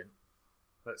fucking brilliant.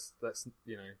 Let's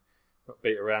not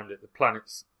beat around it. The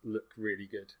planets look really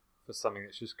good for something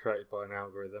that's just created by an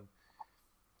algorithm.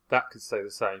 That could stay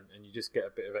the same, and you just get a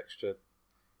bit of extra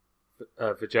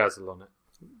vajazzle on it.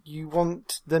 You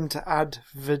want them to add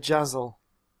vajazzle.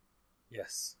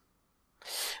 Yes.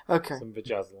 Okay. Some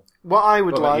vajazzle. What I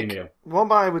would What about like, you, Neil?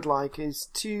 what I would like is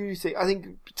two things. I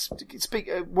think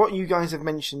what you guys have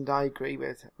mentioned, I agree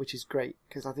with, which is great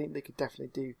because I think they could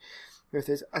definitely do with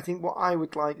this. I think what I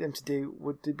would like them to do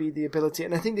would be the ability,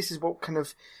 and I think this is what kind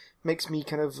of makes me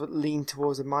kind of lean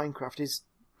towards a Minecraft, is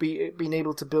being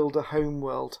able to build a home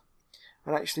world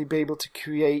and actually be able to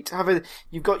create.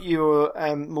 You've got your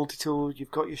multi-tool,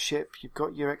 you've got your ship, you've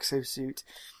got your exosuit.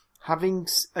 Having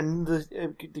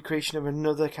the creation of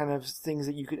another kind of things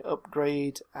that you could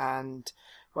upgrade and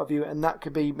what have you, and that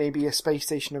could be maybe a space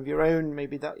station of your own,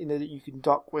 maybe that that you can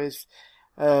dock with,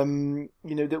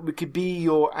 that we could be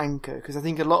your anchor. Because I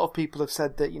think a lot of people have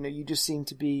said that you just seem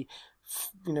to be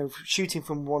shooting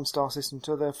from one star system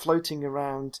to the other, floating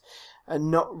around,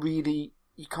 and not really.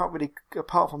 You can't really,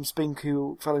 apart from Spink,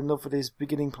 who fell in love with his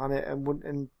beginning planet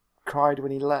and cried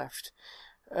when he left.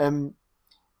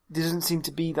 There doesn't seem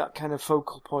to be that kind of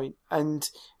focal point. And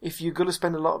if you're going to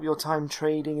spend a lot of your time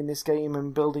trading in this game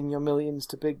and building your millions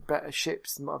to big, better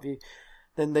ships and what have you,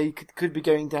 then they could be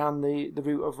going down the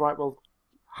route of, right, well,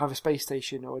 have a space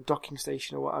station or a docking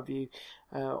station or what have you,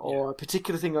 or a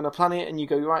particular thing on a planet, and you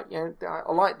go, right,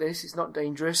 I like this, it's not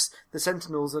dangerous. The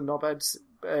Sentinels are knobheads,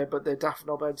 but they're daft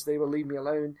knobheads, they will leave me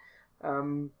alone.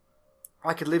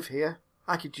 I could live here.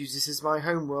 I could use this as my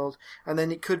home world. And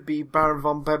then it could be Baron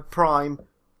von Beb Prime.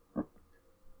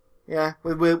 Yeah,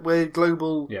 where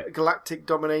global galactic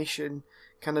domination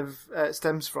kind of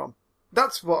stems from.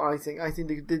 That's what I think. I think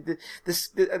and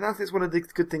I think it's one of the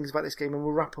good things about this game, and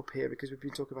we'll wrap up here because we've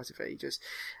been talking about it for ages.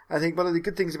 I think one of the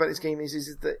good things about this game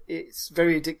is that it's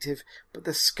very addictive, but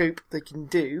the scope they can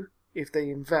do, if they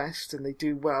invest and they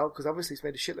do well, because obviously it's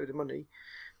made a shitload of money,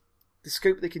 the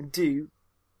scope they can do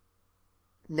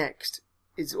next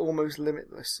is almost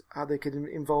limitless. How they could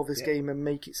involve this game and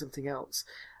make it something else,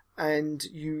 and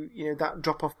you know that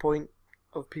drop off point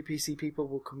of PPC people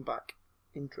will come back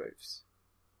in droves.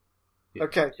 Yeah.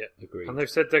 Okay. Yeah, Agreed. and they've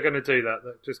said they're going to do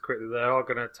that. Just quickly, they are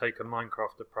going to take a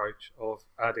Minecraft approach of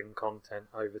adding content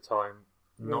over time,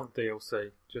 not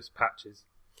DLC, just patches.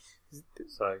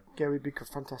 So Yeah, would be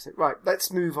fantastic. Right,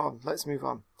 let's move on.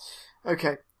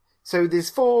 Okay, so there's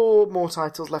 4 more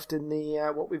titles left in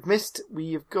the what we've missed.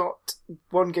 We've got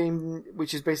one game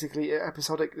which is basically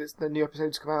episodic. The new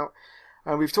episodes come out,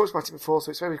 and we've talked about it before,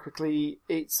 so it's very quickly.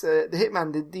 It's the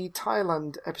Hitman. The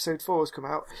Thailand episode 4 has come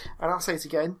out, and I'll say it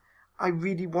again. I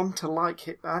really want to like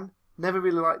Hitman. Never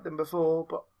really liked them before,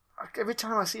 but every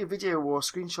time I see a video or a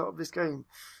screenshot of this game,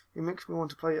 it makes me want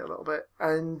to play it a little bit,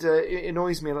 and it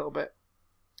annoys me a little bit.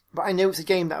 But I know it's a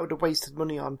game that I would have wasted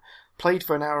money on, played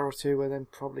for an hour or two, and then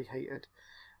probably hated.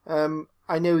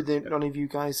 I know that none of you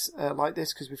guys like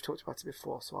this because we've talked about it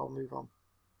before, so I'll move on.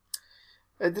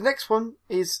 The next one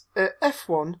is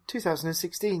F1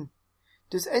 2016.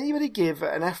 Does anybody give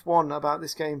an F1 about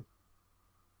this game?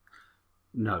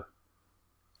 No.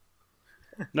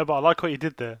 No, but I like what you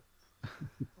did there.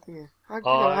 Yeah,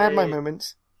 I have my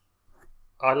moments.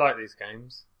 I like these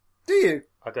games. Do you?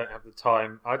 I don't have the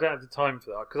time. I don't have the time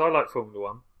for that because I like Formula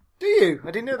One. Do you? I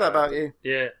didn't know that about you.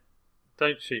 Yeah,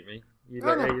 don't shoot me. You No,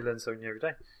 learn, no. you learn something every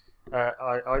day.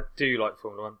 I do like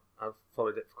Formula One. I've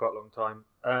followed it for quite a long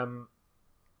time.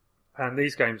 And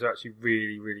these games are actually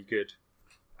really, really good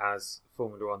as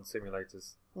Formula One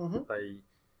simulators. Mm-hmm.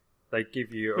 They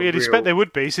give you a Well, you'd real... expect they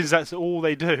would be, since that's all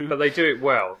they do. But they do it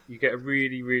well. You get a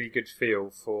really, really good feel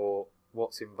for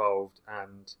what's involved,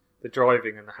 and the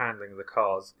driving and the handling of the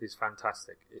cars is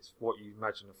fantastic. It's what you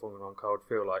imagine a Formula One car would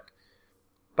feel like.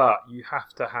 But you have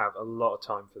to have a lot of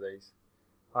time for these.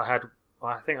 I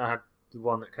think I had the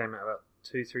one that came out about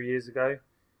 2-3 years ago,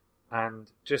 and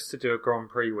just to do a Grand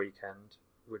Prix weekend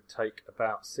would take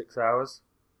about 6 hours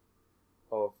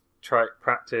of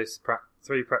practice,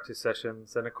 3 practice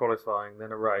sessions, then a qualifying,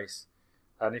 then a race.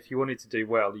 And if you wanted to do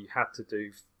well, you had to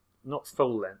do not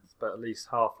full length, but at least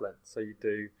half length. So you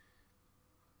do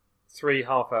 3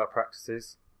 half-hour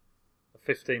practices,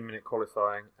 a 15-minute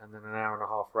qualifying, and then an hour and a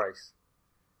half race.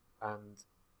 And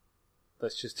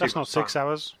that's just too That's much not 6 time.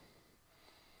 hours.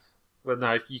 Well,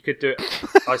 no, you could do it.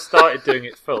 I started doing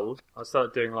it full. I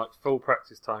started doing like full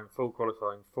practice time, full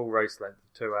qualifying, full race length,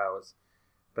 2 hours.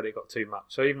 But it got too much.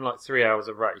 So even like 3 hours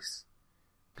a race.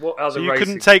 What other So you racing...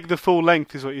 couldn't take the full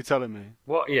length, is what you're telling me.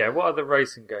 What other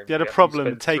racing games? You had a actually problem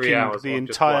spend 3 taking hours the on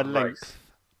just entire one length. race?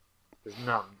 There's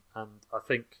none, and I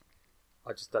think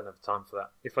I just don't have time for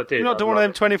that. If I did, You've not I'd done one of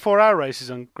love them it. 24-hour races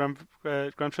on Gran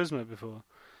Turismo before?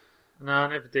 No, I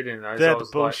never did any of those. They're I the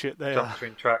was bullshit, like, they jump are.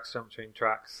 between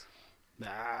tracks. Nah.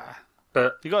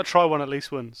 But You got to try one at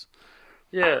least once.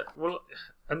 yeah, well,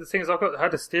 and the thing is, I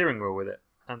had a steering wheel with it,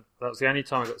 and that was the only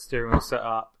time I got the steering wheel set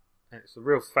up. And it's a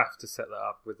real faff to set that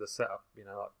up with the setup,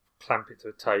 like clamp it to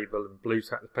a table and blue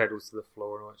tack the pedals to the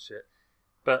floor and all that shit.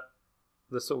 But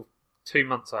the sort of 2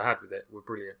 months I had with it were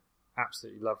brilliant.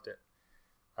 Absolutely loved it.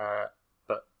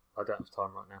 But I don't have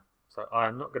time right now. So I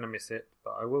am not going to miss it,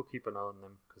 but I will keep an eye on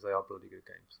them because they are bloody good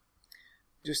games.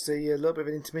 Just a little bit of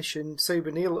an intermission.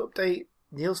 Sober Neil update.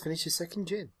 Neil's finished his second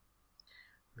gin.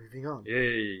 Moving on.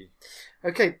 Yay!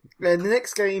 Okay, the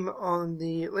next game on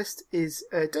the list is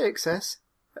DXS.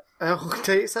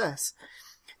 DXS.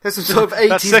 There's some sort of 80s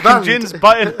That second band. gin's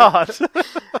biting hard.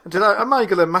 Am I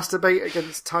going to masturbate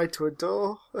against tied to a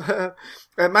door?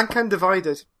 Mankind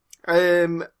Divided.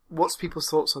 What's people's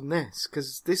thoughts on this?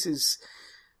 Because this is.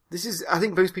 I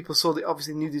think most people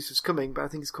obviously knew this was coming, but I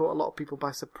think it's caught a lot of people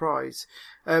by surprise.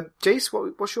 Jace,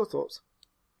 what's your thoughts?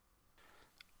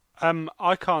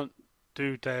 I can't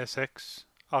do Deus Ex.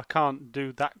 I can't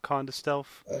do that kind of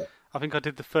stealth. I think I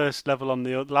did the first level on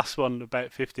the last one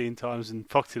about 15 times and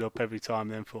fucked it up every time,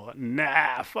 then thought,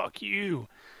 nah, fuck you.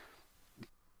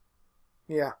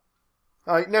 Yeah.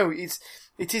 No,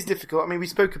 it is difficult. I mean, we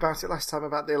spoke about it last time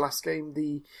about the last game.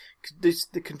 The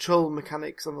control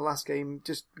mechanics on the last game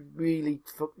just really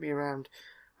fucked me around,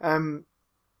 and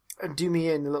do me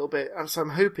in a little bit. And so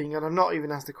I'm hoping, and I'm not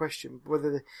even asked the question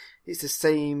whether it's the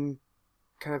same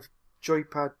kind of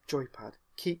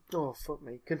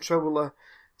controller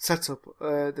setup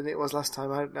than it was last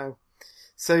time. I don't know.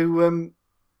 So,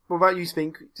 what about you,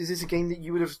 Spink? Is this a game that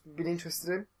you would have been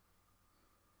interested in?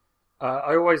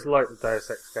 I always like the Deus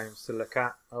Ex games to look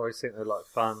at. I always think they're like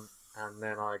fun, and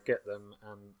then I get them,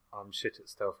 and I'm shit at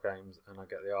stealth games, and I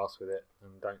get the arse with it,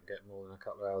 and don't get more than a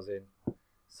couple of hours in.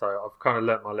 So I've kind of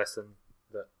learnt my lesson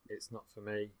that it's not for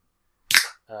me.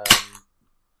 I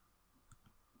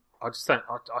just don't.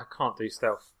 I can't do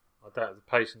stealth. I don't have the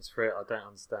patience for it. I don't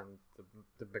understand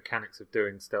the mechanics of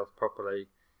doing stealth properly.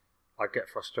 I get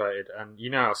frustrated, and you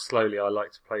know how slowly I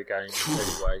like to play games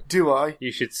anyway. Do I?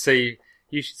 You should see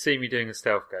me doing a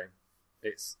stealth game.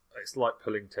 It's like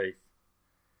pulling teeth.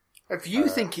 If you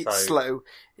think it's slow,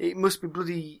 it must be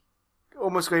bloody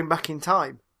almost going back in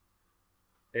time.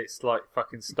 It's like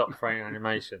fucking stop frame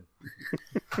animation.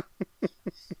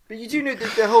 But you do know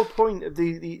that the whole point of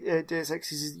the Deus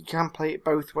Ex is you can play it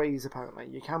both ways, apparently.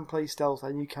 You can play stealth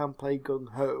and you can play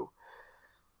gung-ho.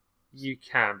 You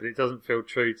can, but it doesn't feel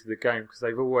true to the game because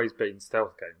they've always been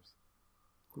stealth games.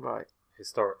 Right.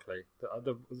 Historically.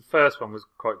 The first one was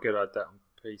quite good. I had that on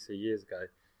PC years ago.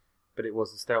 But it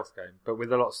was a stealth game, but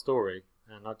with a lot of story.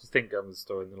 And I just didn't get on with the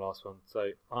story in the last one, so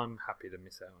I'm happy to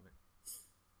miss out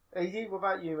on it. AD, what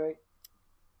about you, mate?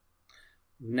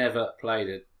 Never played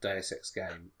a Deus Ex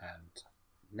game and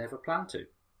never plan to.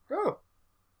 Oh.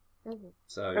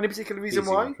 So any particular reason easy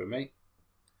why? one for me?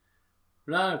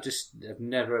 No, just they've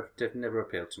never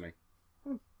appealed to me.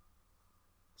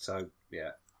 So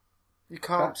yeah, You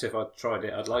can't. perhaps if I tried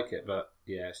it, I'd like it. But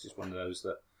yeah, it's just one of those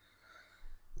that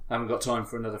I haven't got time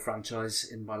for another franchise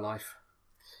in my life.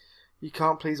 You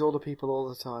can't please all the people all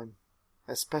the time,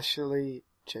 especially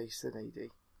Jason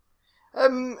AD.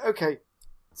 Okay.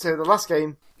 So the last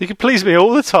game, You can please me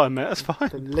all the time, mate. That's fine.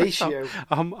 Fellatio.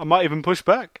 I might even push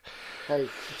back. Hey,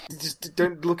 just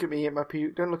don't look at me at my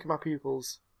don't look at my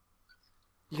pupils.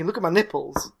 You can look at my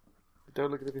nipples, but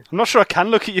don't look at the pupils. I'm not sure I can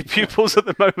look at your pupils at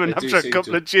the moment They do after a seem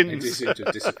couple to- of They do gins. seem to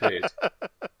have disappeared.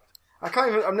 I can't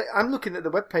even. I'm looking at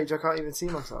the webpage. I can't even see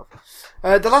myself.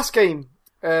 The last game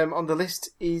on the list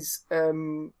is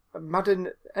Madden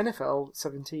NFL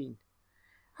 17.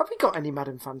 Have we got any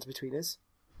Madden fans between us?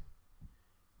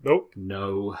 Nope.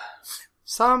 No.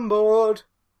 Samboard.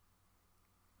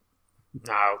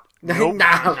 No. No.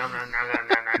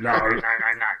 No.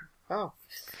 Oh,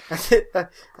 I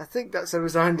think that's a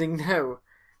resounding no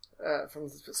from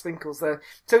Spinkles there.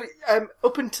 So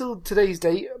up until today's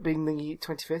date, being the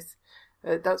 25th,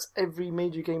 that's every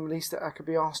major game release that I could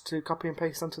be asked to copy and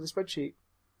paste onto the spreadsheet.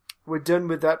 We're done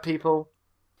with that, people.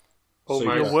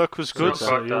 Almost. Your work was good, Not sir.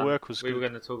 quite Your done. work was We were good.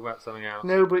 going to talk about something else.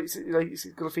 No, but it's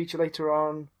got a feature later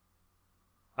on.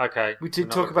 Okay. We we're did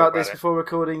not talk gonna about this it. before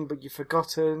recording, but you've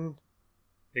forgotten.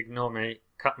 Ignore me.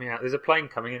 Cut me out. There's a plane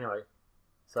coming anyway.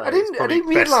 So I it's didn't probably best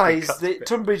we realise cut that it.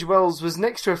 Tunbridge Wells was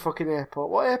next to a fucking airport.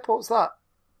 What airport's that?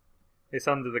 It's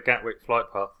under the Gatwick flight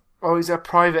path. Or is it a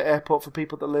private airport for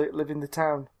people that live in the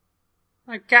town?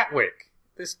 No, Gatwick.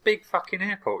 This big fucking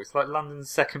airport. It's like London's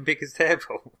second biggest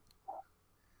airport.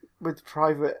 With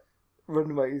private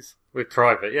runways. With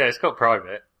private. Yeah, it's got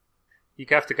private. You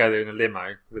have to go there in a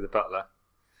limo with a butler.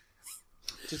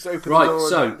 Just open Right, the door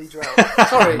so- and lead you out.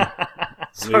 Sorry.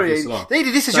 Sorry, this Adi. along.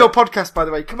 Adi, this is So- your podcast, by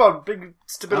the way. Come on, bring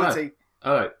stability.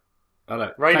 Hello.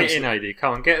 Rein Thanks it in, for- AD.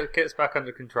 Come on, get us back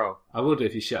under control. I will do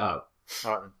if you shut up.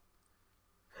 All right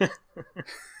then.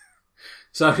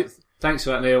 So thanks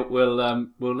for that, Neil. We'll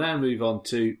now move on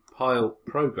to pile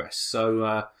progress.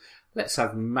 So let's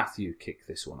have Matthew kick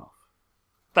this one off.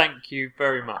 Thank you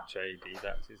very much, AD.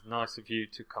 That is nice of you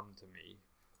to come to me.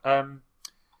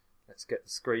 Let's get the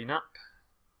screen up.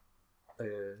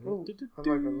 Ooh, that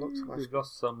might even look like- We've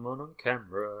lost someone on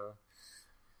camera.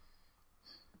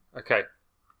 Okay.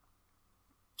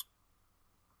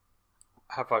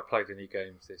 Have I played any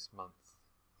games this month?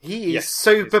 He is Yes,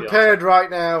 so is the prepared answer. right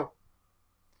now.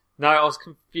 No, I was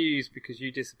confused because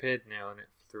you disappeared now and it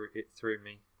threw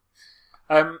me.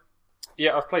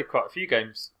 Yeah, I've played quite a few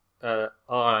games. Well,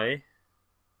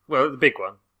 the big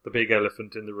one, the big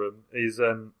elephant in the room, is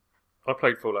I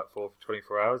played Fallout 4 for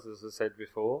 24 hours, as I said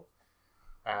before.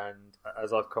 And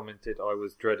as I've commented, I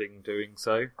was dreading doing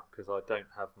so because I don't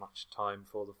have much time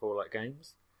for the Fallout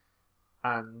games.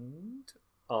 And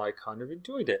I kind of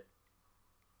enjoyed it.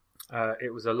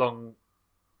 It was a long,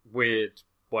 weird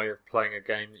way of playing a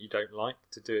game that you don't like,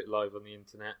 to do it live on the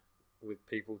internet with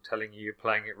people telling you you're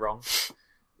playing it wrong.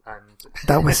 And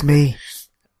That was me.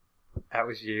 that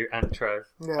was you and Trev.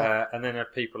 Yeah. And then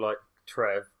have people like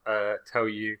Trev tell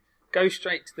you, go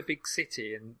straight to the big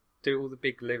city and do all the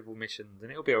big level missions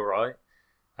and it'll be alright.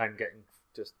 And getting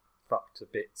just fucked to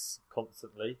bits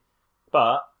constantly.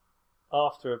 But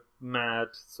after a mad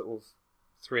sort of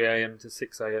 3 a.m. to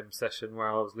 6 a.m. session where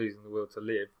I was losing the will to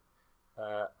live,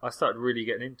 I started really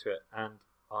getting into it and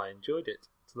I enjoyed it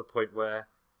to the point where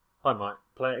I might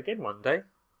play it again one day.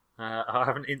 I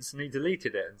haven't instantly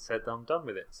deleted it and said I'm done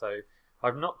with it, so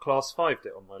I've not class 5'd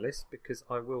it on my list because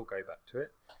I will go back to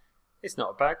it. It's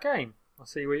not a bad game. I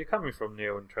see where you're coming from,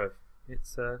 Neil and Trev.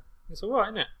 It's alright,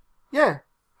 isn't it? Yeah.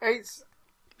 It's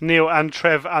Neil and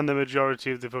Trev and the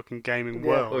majority of the fucking gaming Yeah.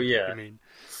 world. Well, yeah. I mean,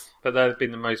 But they've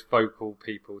been the most vocal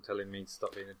people telling me to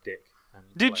stop being a dick. And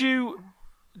did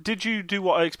like, you do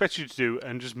what I expected you to do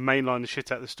and just mainline the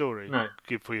shit out of the story? No.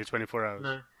 Give for your 24 hours.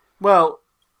 No. Well,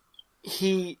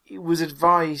 he was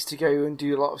advised to go and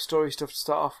do a lot of story stuff to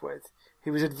start off with.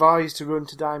 He was advised to run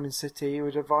to Diamond City. He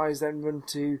was advised then run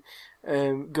to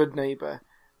Good Neighbour.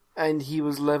 And he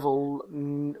was level...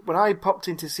 When I popped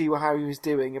in to see how he was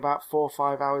doing, about 4 or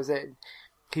 5 hours in,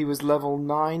 he was level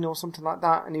 9 or something like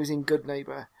that, and he was in Good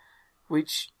Neighbour.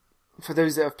 Which, for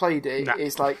those that have played it, Nah.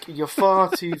 is like you're far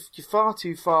too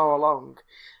far along,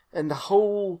 and the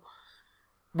whole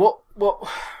what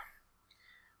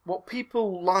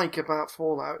people like about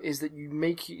Fallout is that you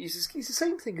make it's the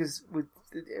same thing as with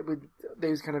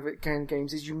those kind of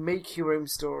games is you make your own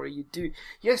story. You do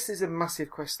there's a massive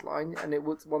quest line, and it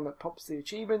was one that pops the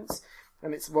achievements,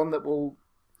 and it's one that will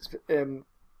in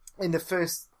the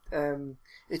first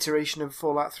iteration of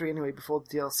Fallout 3 anyway, before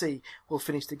the DLC, will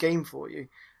finish the game for you.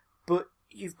 But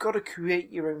you've got to create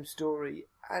your own story,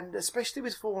 and especially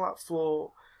with Fallout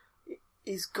 4,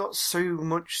 it's got so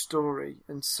much story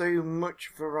and so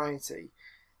much variety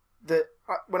that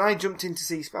when I jumped in to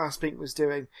see how Spink was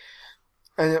doing,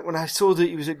 and when I saw that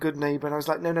he was a Good Neighbour, and I was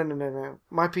like, no.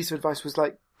 My piece of advice was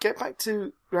like, get back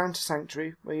round to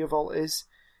Sanctuary, where your vault is,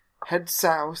 head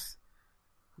south,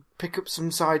 pick up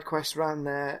some side quests around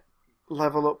there,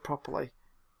 level up properly.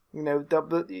 You know,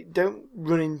 don't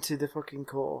run into the fucking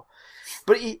core.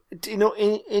 But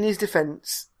in his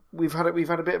defence, we've had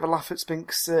a bit of a laugh at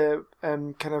Spink's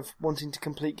kind of wanting to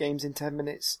complete games in 10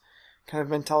 minutes kind of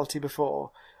mentality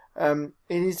before. In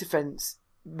his defence,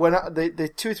 when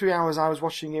the 2 or 3 hours I was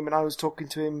watching him and I was talking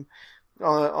to him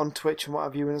on Twitch and what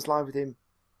have you, and I was live with him,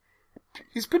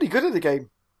 he's pretty good at the game.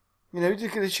 You know,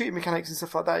 the shooting mechanics and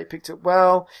stuff like that, he picked up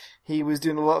well. He was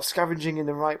doing a lot of scavenging in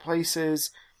the right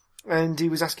places, and he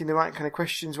was asking the right kind of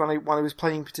questions while he was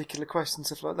playing particular quests and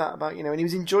stuff like that. About and he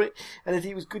was enjoying. And I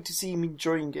think it was good to see him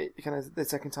enjoying it. Kind of the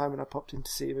second time when I popped in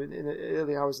to see him in the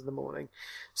early hours of the morning.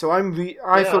 So I thought,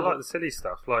 I like the silly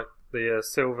stuff, like the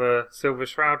Silver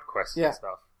Shroud quest and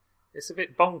stuff. It's a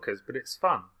bit bonkers, but it's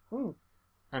fun,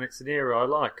 and it's an era I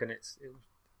like. And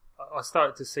I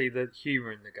started to see the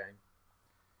humour in the game.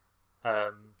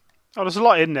 There's a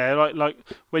lot in there. Like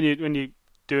when you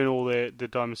doing all the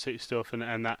Diamond City stuff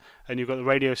and that, and you've got the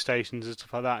radio stations and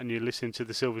stuff like that, and you're listening to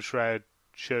the Silver Shroud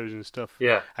shows and stuff.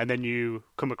 Yeah. And then you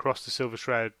come across the Silver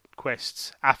Shroud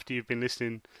quests after you've been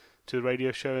listening to the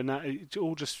radio show, and that it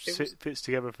all just fits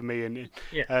together for me. And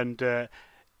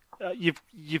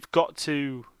you've got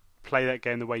to play that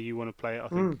game the way you want to play it, I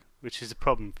think, which is a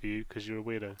problem for you because you're a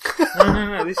weirdo.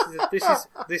 No. This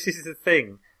is the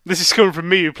thing. This is coming from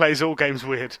me, who plays all games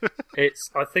weird. I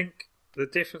think the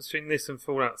difference between this and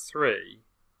Fallout 3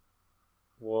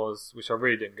 was, which I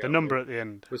really didn't get the number with, at the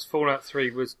end. was Fallout 3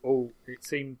 was all, it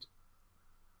seemed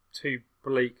too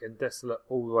bleak and desolate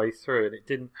all the way through, and it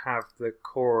didn't have the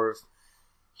core of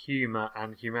humour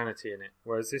and humanity in it,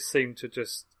 whereas this seemed to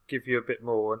just give you a bit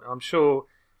more. And I'm sure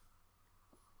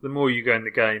the more you go in the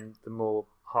game, the more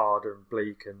hard and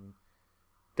bleak and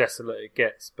desolate it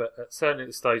gets, but certainly at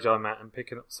the stage I'm at and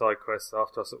picking up side quests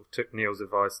after I sort of took Neil's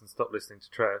advice and stopped listening to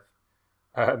Trev,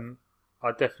 I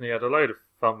definitely had a load of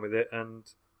fun with it, and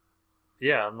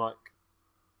yeah, I'm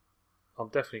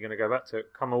definitely going to go back to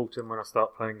it. Come autumn, when I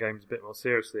start playing games a bit more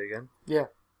seriously again,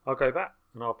 I'll go back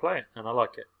and I'll play it, and I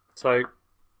like it. So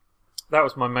that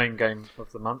was my main game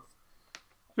of the month.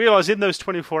 Realise in those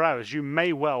 24 hours you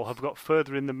may well have got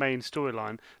further in the main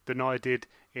storyline than I did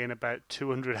in about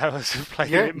 200 hours of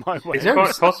playing it my way. It's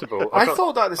quite possible. I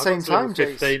thought that at the same time,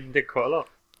 Jace. 15 did quite a lot.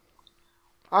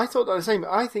 I thought that the same.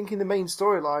 I think in the main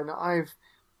storyline, I've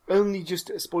only just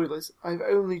spoilers. I've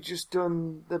only just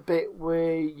done the bit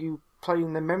where you play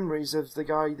in the memories of the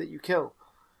guy that you kill,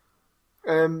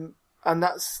 and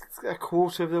that's a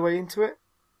quarter of the way into it.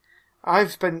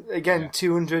 I've spent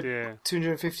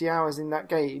 250 hours in that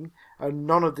game, and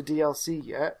none of the DLC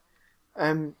yet.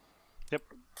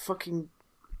 Fucking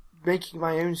making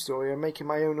my own story and making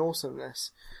my own awesomeness,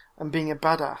 and being a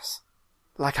badass,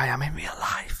 like I am in real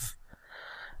life.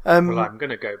 Well, I'm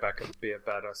going to go back and be a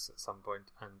badass at some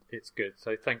point, and it's good.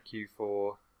 So thank you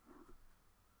for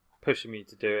pushing me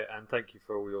to do it, and thank you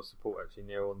for all your support, actually,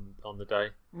 Neil, on the day.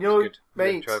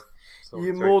 Mate,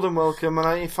 you're more than welcome.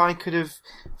 And if I could have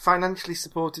financially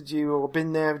supported you or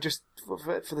been there just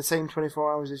for the same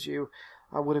 24 hours as you,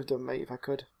 I would have done, mate, if I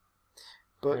could.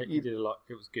 But mate, you did a lot.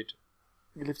 It was good.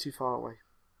 You live too far away.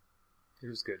 It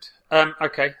was good.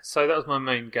 Okay, so that was my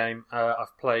main game.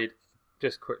 I've played,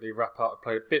 just quickly wrap up, I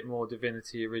played a bit more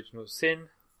Divinity Original Sin.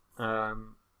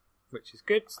 which is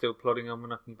good. Still plodding on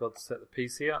when I can bother to set the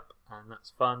PC up, and that's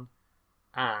fun.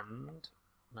 And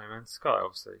No Man's Sky,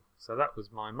 obviously. So that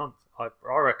was my month. I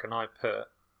reckon I've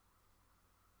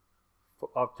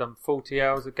done 40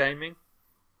 hours of gaming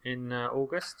in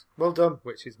August, Well done.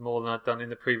 which is more than I've done in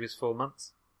the previous 4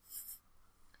 months.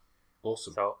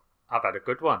 Awesome. So I've had a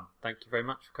good one. Thank you very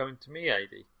much for coming to me,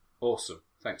 AD. Awesome.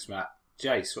 Thanks, Matt.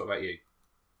 Jace, what about you?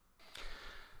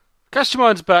 Cast your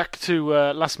minds back to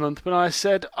last month when I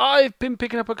said, I've been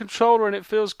picking up a controller and it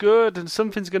feels good and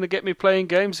something's going to get me playing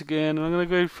games again and I'm going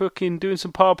to go fucking doing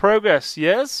some Power Progress.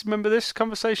 Yes? Remember this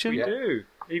conversation? We do.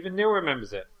 Even Neil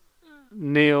remembers it.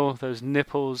 Neil, those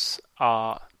nipples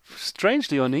are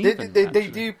strangely uneven. They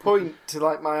actually. do point to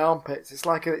like my armpits. It's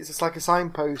like a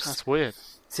signpost That's weird.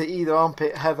 to either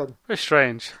armpit heaven. Very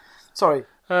strange. Sorry.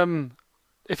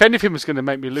 If anything was going to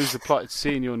make me lose the plot, it's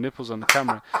seeing your nipples on the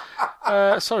camera.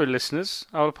 Sorry, listeners.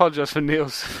 I'll apologise for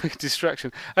Neil's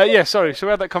distraction. Sorry. So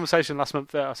we had that conversation last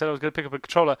month there. I said I was going to pick up a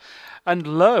controller. And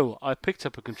lo, I picked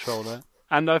up a controller.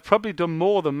 And I've probably done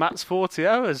more than Matt's 40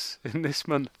 hours in this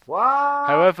month. What?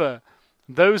 However,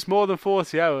 those more than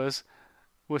 40 hours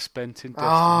were spent in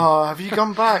Destiny. Oh, have you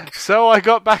gone back? So I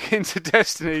got back into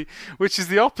Destiny, which is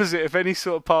the opposite of any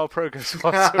sort of Power Progress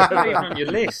whatsoever. Not even on your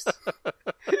list.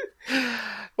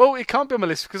 Well, it can't be on my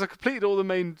list because I completed all the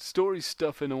main story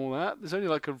stuff and all that. There's only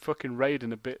like a fucking raid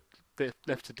and a bit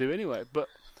left to do anyway. But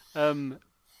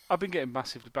I've been getting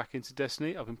massively back into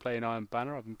Destiny. I've been playing Iron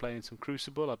Banner. I've been playing some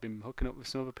Crucible. I've been hooking up with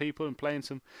some other people and playing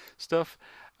some stuff.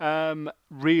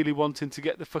 Really wanting to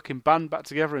get the fucking band back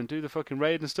together and do the fucking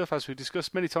raid and stuff, as we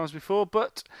discussed many times before.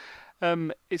 But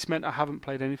it's meant I haven't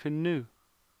played anything new.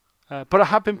 But I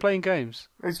have been playing games.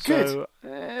 It's good.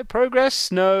 So, progress,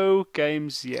 no.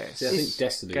 Games, yes. See, I think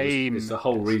Destiny is the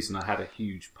whole reason I had a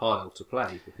huge pile to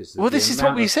play. Because This is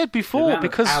what we said before,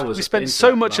 because we spent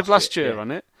so much of last year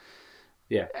on it.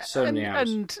 Yeah, so many hours.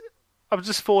 And I've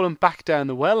just fallen back down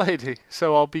the well, lady.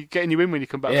 So I'll be getting you in when you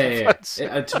come back from France.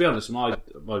 And to be honest, my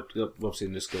obviously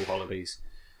in the school holidays,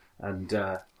 and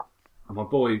my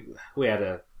boy,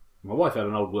 my wife had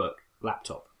an old work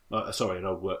laptop. An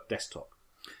old work desktop.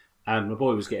 And my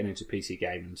boy was getting into PC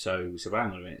gaming, so we said, well,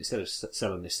 hang on a minute, instead of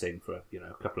selling this thing for a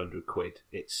couple £100,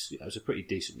 it was a pretty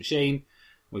decent machine.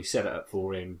 We set it up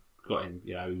for him, got him,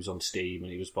 he was on Steam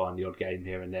and he was buying the odd game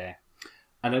here and there.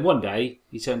 And then one day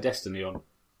he turned Destiny on,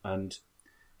 and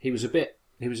he was a bit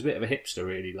of a hipster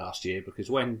really last year, because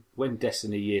when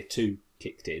Destiny Year 2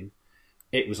 kicked in,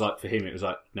 it was like, for him, it was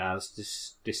like, no,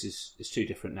 this is too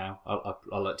different now.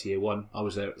 I liked Year 1. I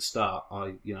was there at the start.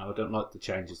 I don't like the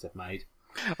changes they've made.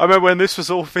 I remember when this was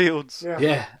all fields.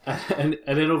 Yeah. And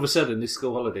then all of a sudden, this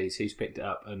school holidays, he's picked it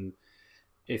up, and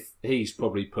if he's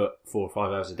probably put 4 or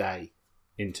 5 hours a day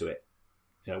into it,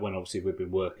 when obviously we've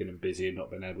been working and busy and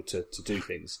not been able to do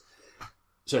things.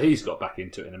 So he's got back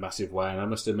into it in a massive way, and I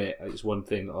must admit, it's one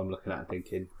thing that I'm looking at and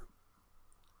thinking,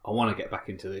 I want to get back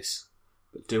into this,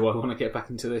 but do I want to get back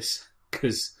into this?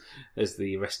 Because there's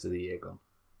the rest of the year gone.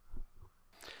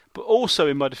 But also,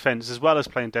 in my defence, as well as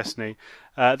playing Destiny,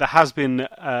 there has been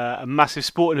a massive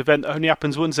sporting event that only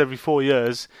happens once every 4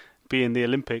 years, being the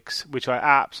Olympics, which I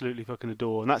absolutely fucking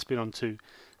adore, and that's been on too.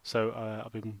 So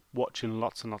I've been watching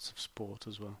lots and lots of sport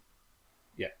as well.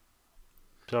 Yeah.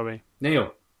 Sorry.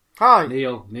 Neil. Hi.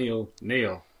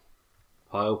 Neil.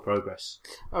 Pile progress.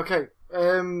 Okay.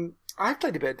 I've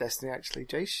played a bit of Destiny actually,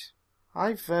 Jace.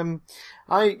 I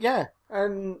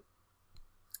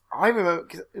remember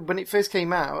 'cause when it first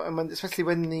came out, and especially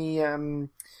when the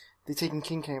Taken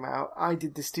King came out, I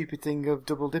did the stupid thing of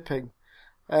double dipping,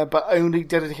 but only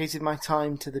dedicated my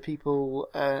time to the people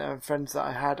and friends that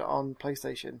I had on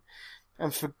PlayStation,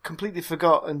 and completely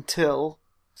forgot until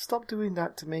stop doing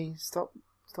that to me. Stop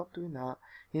doing that.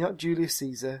 You're not Julius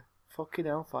Caesar. Fucking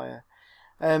hellfire.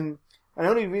 I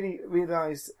only really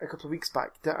realised a couple of weeks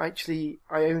back that actually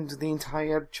I owned the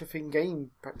entire chuffing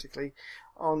game practically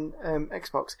on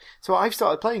Xbox. So I've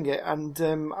started playing it, and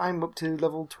I'm up to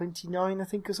level 29, I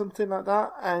think, or something like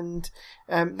that. And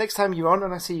next time you're on,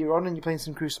 and I see you're on, and you're playing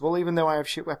some Crucible, even though I have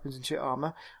shit weapons and shit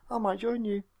armour, I might join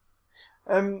you.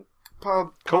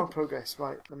 Cool. Progress,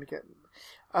 right, let me get...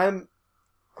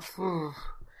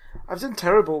 I've done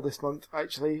terrible this month,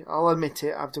 actually. I'll admit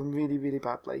it, I've done really, really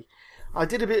badly. I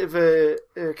did a bit of a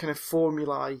kind of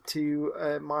formulae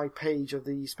to my page of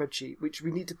the spreadsheet, which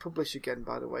we need to publish again,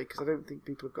 by the way, because I don't think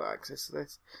people have got access to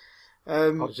this. I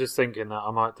was just thinking that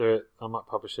I might do it. I might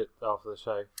publish it after the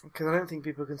show, because I don't think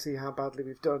people can see how badly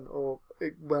we've done, or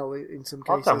well, in some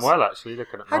cases. I've done well, actually,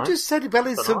 looking at mine. I just said well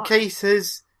in some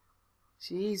cases.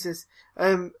 Jesus.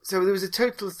 So there was a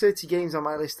total of 30 games on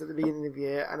my list at the beginning of the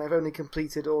year, and I've only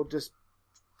completed or just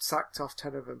sacked off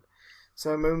 10 of them.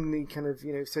 so I'm only kind of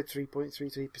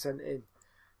 3.33%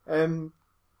 in.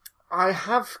 I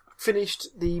have finished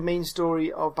the main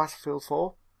story of Battlefield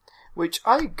 4, which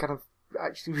I kind of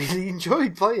actually really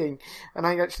enjoyed playing, and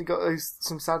I actually got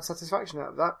some sad satisfaction out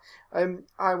of that.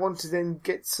 I want to then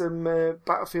get some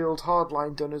Battlefield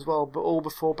Hardline done as well, but all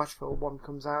before Battlefield 1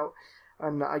 comes out,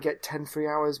 and I get 10 free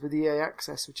hours with EA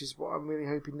Access, which is what I'm really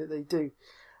hoping that they do.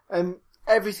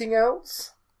 Everything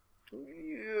else,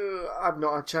 I've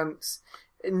not had a chance.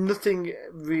 Nothing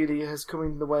really has come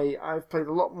in the way. I've played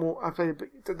a lot more. I played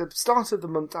at the start of the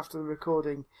month after the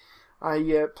recording.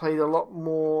 I played a lot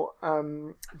more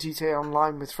GTA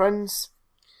Online with friends.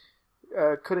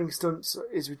 Cutting stunts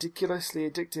is ridiculously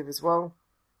addictive as well.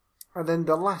 And then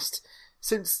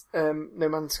since No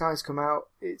Man's Sky's come out,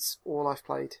 it's all I've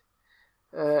played.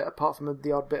 Apart from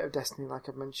the odd bit of Destiny, like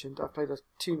I've mentioned. I've played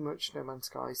too much No Man's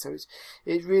Sky, so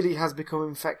it really has become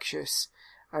infectious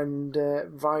and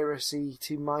virusy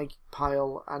to my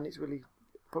pile, and it's really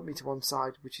put me to one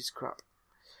side, which is crap.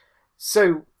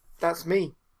 So, that's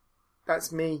me.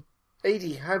 That's me. AD,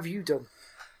 how have you done?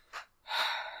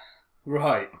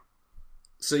 Right.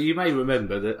 So you may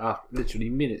remember that literally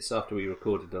minutes after we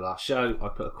recorded the last show, I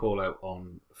put a call out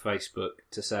on Facebook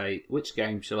to say, which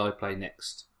game shall I play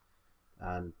next?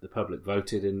 And the public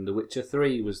voted, and The Witcher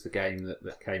 3 was the game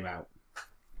that came out.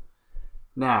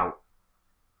 Now,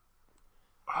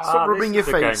 stop rubbing your this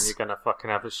is the face. game you're going to fucking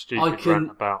have a stupid rant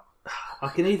about. I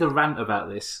can either rant about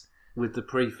this with the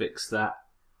prefix that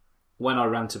when I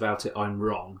rant about it, I'm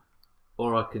wrong,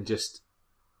 or I can just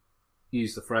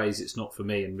use the phrase "it's not for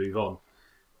me" and move on.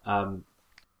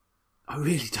 I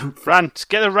really don't Rant,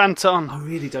 get a rant on. I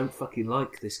really don't fucking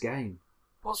like this game.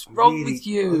 What's wrong with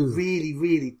you? I really,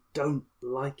 really don't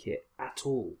like it at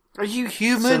all. Are you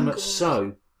human? So much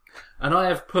so, and I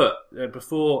have put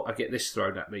before I get this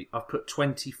thrown at me, I've put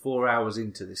 24 hours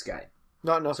into this game.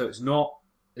 Not enough. So it's not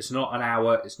an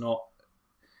hour. It's not.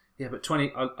 Yeah, but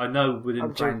 20. I know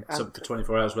within playing something for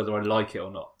 24 hours whether I like it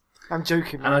or not. I'm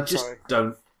joking, man. And I just sorry.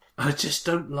 don't. I just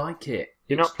don't like it.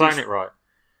 You're not playing it right.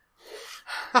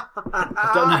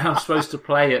 I don't know how I'm supposed to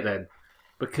play it then,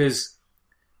 because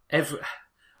and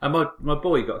my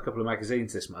boy got a couple of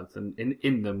magazines this month, and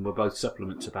in them were both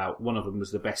supplements about. One of them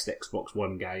was the best Xbox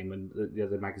One game, and the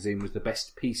other magazine was the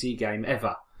best PC game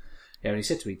ever. Yeah, and he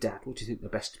said to me, "Dad, what do you think the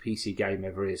best PC game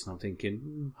ever is?" And I'm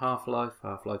thinking, Half-Life,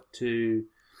 Half-Life 2,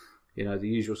 the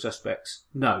usual suspects.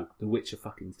 No, The Witcher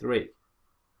fucking 3.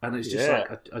 And it's just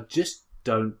I just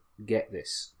don't get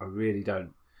this. I really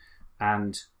don't.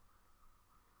 And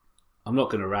I'm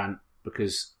not going to rant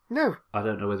because No. I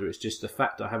don't know whether it's just the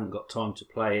fact I haven't got time to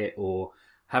play it or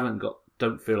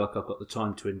don't feel like I've got the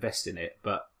time to invest in it.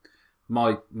 But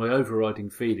my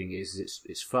overriding feeling is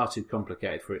it's far too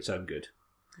complicated for its own good.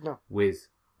 No. With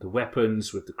the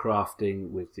weapons, with the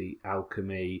crafting, with the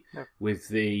alchemy, with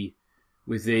the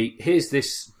here's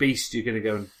this beast you're going to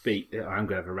go and beat. I'm going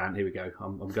to have a rant. Here we go.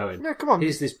 I'm going. No, come on.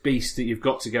 Here's this beast that you've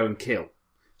got to go and kill.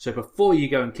 So before you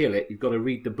go and kill it, you've got to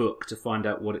read the book to find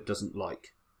out what it doesn't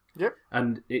like. Yep.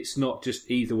 And it's not just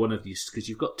either one of these, because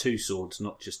you've got 2 swords,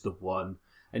 not just the one.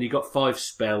 And you've got 5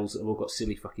 spells that have all got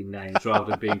silly fucking names, rather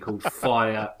than being called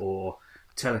fire or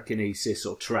telekinesis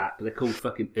or trap. They're called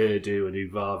fucking Urdu and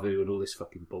Uvavu and all this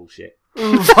fucking bullshit.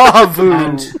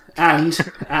 Uvavu!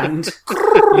 And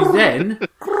you then,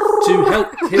 to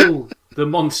help kill the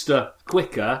monster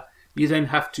quicker, you then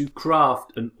have to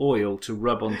craft an oil to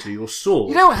rub onto your sword.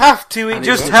 You don't have to, it And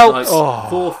just was helps.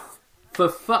 like, for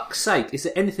fuck's sake, is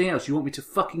there anything else you want me to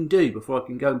fucking do before I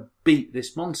can go and beat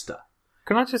this monster?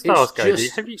 Can I just It's ask, Adi,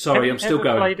 just- have you Sorry, have I'm still you ever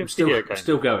going. played a I'm still video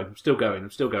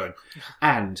game? going.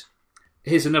 And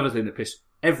here's another thing that pissed.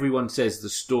 Everyone says the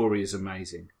story is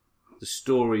amazing. The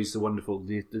stories are wonderful.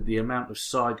 The amount of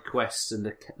side quests and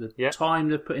the time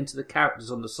they've put into the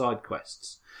characters on the side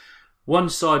quests. One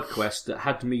side quest that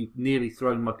had me nearly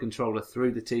throwing my controller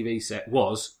through the TV set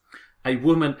was a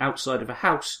woman outside of a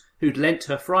house who'd lent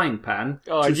her frying pan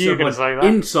to you were gonna say someone that.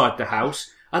 inside the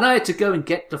house, and I had to go and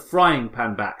get the frying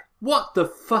pan back. What the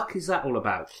fuck is that all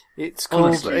about? It's called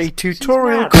Honestly. a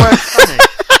tutorial mad. quest.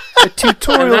 A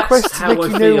tutorial And that's quest to how make I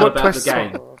you know feel what about the quests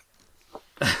game. are.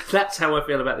 That's how I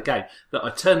feel about the game. That I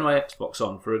turn my Xbox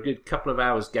on for a good couple of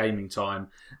hours gaming time,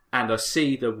 and I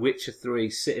see The Witcher 3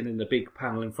 sitting in the big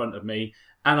panel in front of me,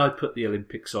 and I put the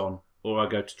Olympics on, or I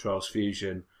go to Trials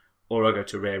Fusion, or I go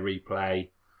to Rare Replay,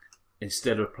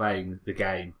 instead of playing the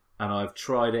game. And I've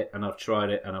tried it, and I've tried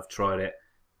it, and I've tried it.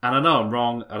 And I know I'm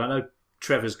wrong, and I know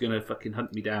Trevor's going to fucking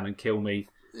hunt me down and kill me,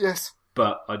 Yes.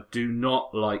 but I do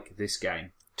not like this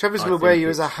game. Trevor's I will wear think you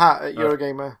as a it's- hat at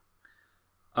Eurogamer.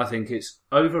 I think it's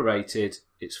overrated.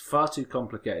 It's far too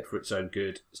complicated for its own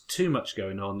good. There's too much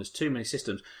going on. There's too many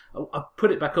systems. I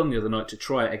put it back on the other night to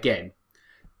try it again,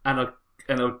 and I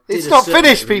did It's a not certain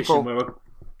finished, mission people.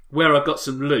 where I got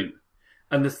some loot,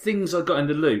 and the things I got in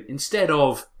the loot, instead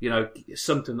of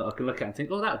something that I can look at and think,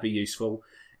 oh, that would be useful,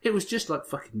 it was just like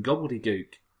fucking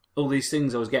gobbledygook. All these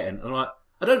things I was getting, and I'm like,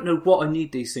 I don't know what I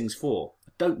need these things for.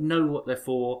 I don't know what they're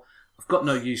for. I've got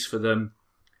no use for them.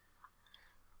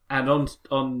 And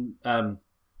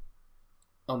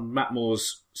on Matt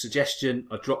Moore's suggestion,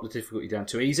 I dropped the difficulty down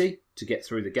to easy to get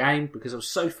through the game because I was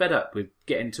so fed up with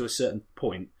getting to a certain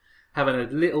point, having a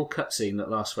little cutscene that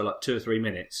lasts for like 2 or 3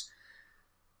 minutes,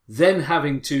 then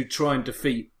having to try and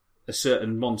defeat a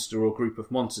certain monster or group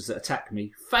of monsters that attack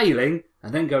me, failing,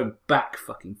 and then going back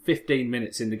fucking 15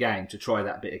 minutes in the game to try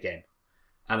that bit again.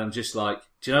 And I'm just like,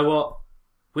 do you know what?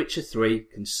 Witcher 3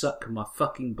 can suck my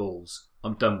fucking balls.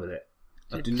 I'm done with it.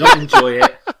 I do not enjoy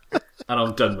it, and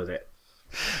I'm done with it.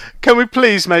 Can we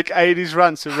please make AD's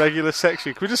rants a regular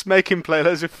section? Can we just make him play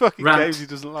loads of fucking Rant games he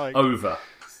doesn't like? Over.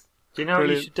 Do you know what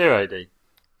Brilliant. you should do, AD?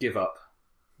 Give up.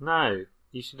 No,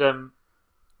 you should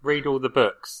read all the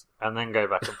books and then go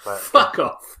back and play it. Fuck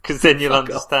off. Because then you'll Fuck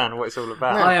understand what it's all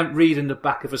about. I am reading the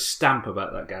back of a stamp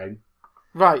about that game.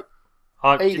 Right.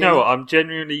 Do you AD. know what? I'm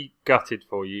genuinely gutted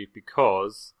for you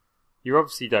because you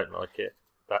obviously don't like it.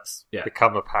 That's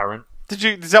become apparent.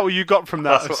 Is that what you got from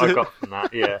that? That's what I got from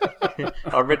that, yeah.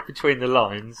 I read between the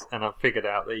lines and I figured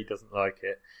out that he doesn't like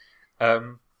it.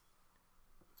 And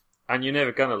you're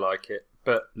never going to like it.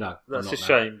 But No, that's I'm a not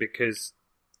shame because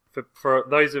for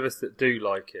those of us that do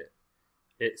like it,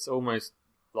 it's almost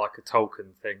like a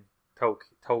Tolkien thing.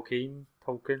 Tolkien,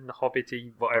 the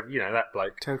Hobbity, whatever, that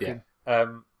bloke. Token.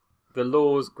 The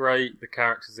lore's great, the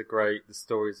characters are great, the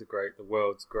stories are great, the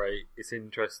world's great, it's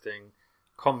interesting,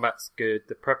 combat's good,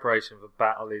 the preparation for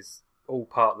battle is all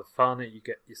part of the fun.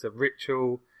 It's a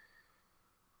ritual.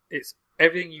 It's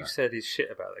everything you said is shit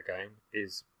about the game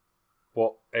is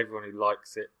what everyone who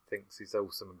likes it thinks is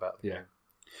awesome about the game.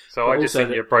 So But I just also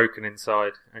think you're broken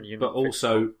inside, and you're But not.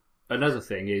 also, another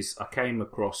thing is, I came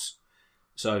across...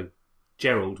 So,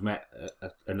 Gerald met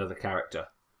another character,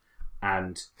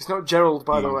 and... It's not Gerald,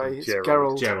 by the way. It's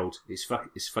Gerald. Gerald. He's fucking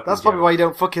That's probably Gerald. why you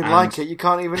don't fucking And- like it. You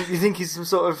can't even... You think he's some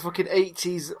sort of fucking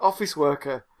 80s office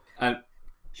worker. And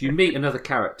you meet another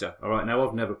character, alright? Now,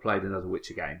 I've never played another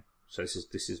Witcher game, so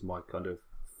this is my kind of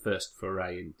first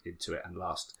foray into it and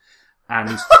last.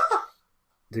 And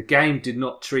the game did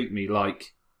not treat me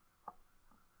like,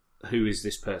 who is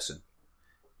this person?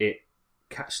 It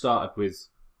started with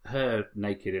her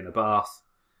naked in a bath,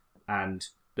 and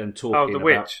then talking Oh, the about...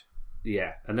 witch.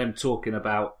 Yeah, and then talking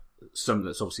about something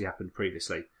that's obviously happened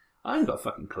previously. I haven't got a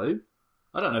fucking clue.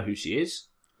 I don't know who she is.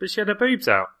 But she had her boobs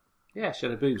out. Yeah, she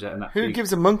had her boobs out in that Who big-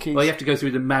 gives a monkey? Well, you have to go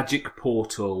through the magic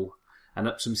portal and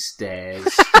up some stairs.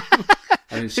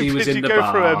 And then she was Did in you the go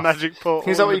bath. through a magic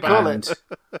portal? Is that what you call and-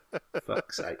 it?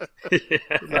 Fuck's sake.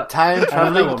 The time I know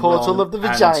travelling I'm portal wrong, of the and-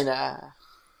 vagina.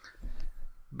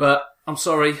 But I'm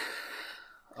sorry.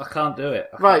 I can't do it.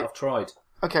 Right. I've tried.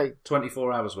 Okay,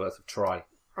 24 hours worth of try.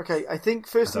 okay. I think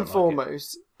first I and don't like it.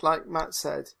 foremost, like Matt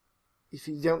said, if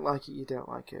you don't like it, you don't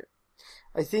like it.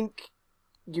 I think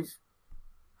you've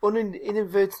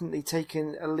inadvertently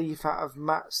taken a leaf out of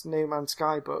Matt's No Man's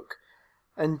Sky book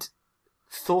and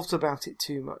thought about it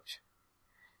too much.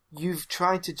 You've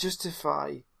tried to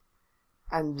justify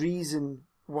and reason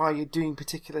why you're doing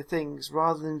particular things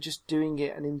rather than just doing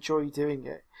it and enjoy doing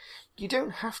it. You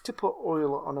don't have to put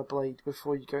oil on a blade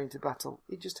before you go into battle.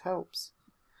 It just helps.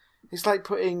 It's like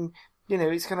putting,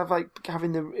 it's kind of like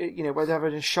having whether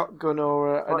having a shotgun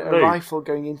or Like a Luke. rifle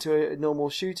going into a normal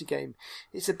shooter game.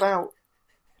 It's about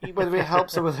whether it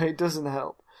helps or whether it doesn't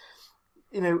help.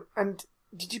 And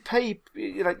did you pay,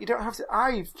 you don't have to,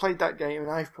 I've played that game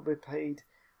and I've probably paid,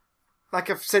 like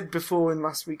I've said before in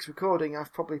last week's recording,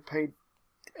 I've probably paid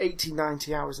 80,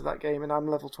 90 hours of that game and I'm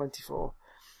level 24.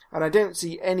 And I don't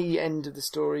see any end of the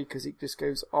story because it just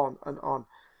goes on and on.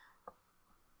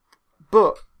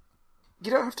 But you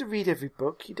don't have to read every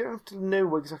book. You don't have to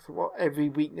know exactly what every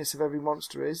weakness of every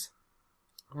monster is.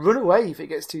 Run away if it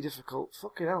gets too difficult.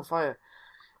 Fucking hellfire.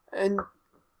 And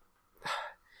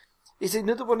it's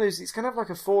another one of those, it's kind of like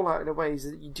a Fallout in a way, is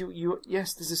that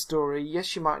yes, there's a story,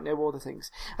 yes, you might know all the things.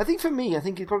 I think for me, it's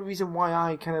probably the reason why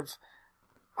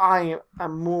I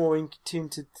am more in tune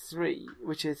to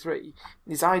Witcher 3,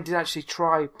 is I did actually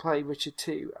play Witcher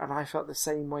 2, and I felt the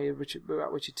same way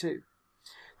about Witcher 2.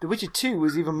 The Witcher 2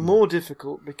 was even more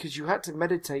difficult because you had to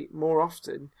meditate more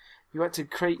often, you had to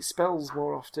create spells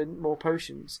more often, more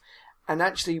potions, and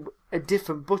actually a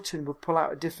different button would pull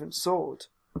out a different sword.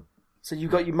 So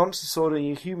you've got your monster sword and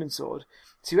your human sword.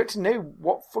 So you had to know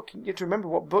you had to remember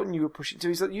what button you were pushing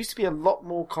to. So it used to be a lot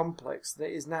more complex than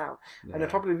it is now. Yeah. And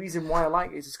probably the reason why I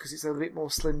like it is because it's a bit more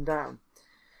slimmed down.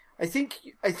 I think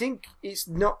it's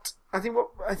not. I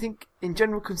think in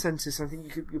general consensus, I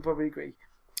think you'll probably agree.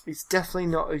 It's definitely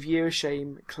not a year of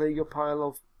shame, clear your pile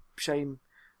of shame,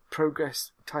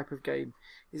 progress type of game.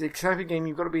 It's a type of game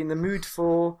you've got to be in the mood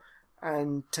for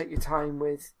and take your time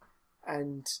with,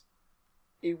 and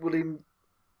it will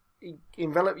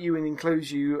envelop you and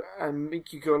enclose you and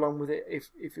make you go along with it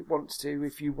if it wants to,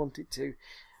 if you want it to.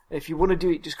 If you want to do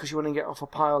it just because you want to get off a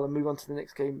pile and move on to the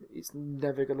next game, it's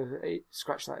never going to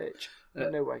scratch that itch.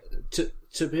 No way.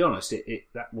 To be honest,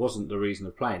 that wasn't the reason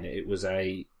of playing it. It was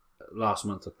last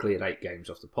month I cleared 8 games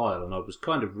off the pile, and I was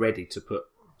kind of ready to put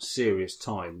serious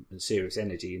time and serious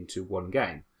energy into one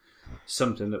game.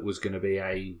 Something that was going to be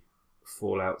a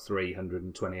Fallout 3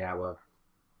 120 hour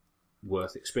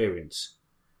worth experience.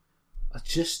 I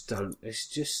just don't. It's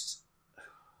just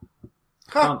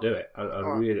I can't do it. I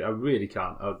really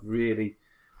can't.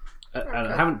 And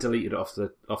I haven't deleted it off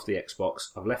the Xbox.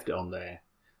 I've left it on there,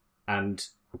 and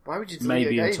why would you delete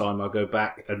maybe a game? in time I'll go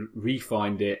back and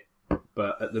re-find it.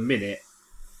 But at the minute,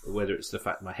 whether it's the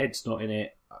fact my head's not in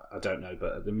it, I don't know.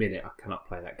 But at the minute, I cannot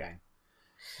play that game.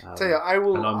 Tell you,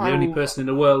 and I'm the only person in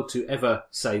the world to ever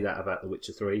say that about The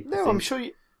Witcher 3. No, I'm sure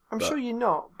you're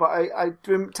not. But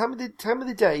tell me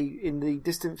the day in the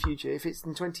distant future, if it's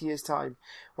in 20 years' time,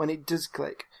 when it does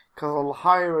click, because I'll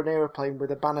hire an aeroplane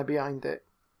with a banner behind it,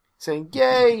 saying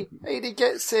 "Yay, Ada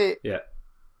gets it." Yeah.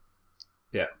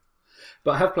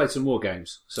 But I have played some more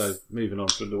games. So moving on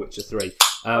from The Witcher 3.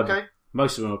 Okay.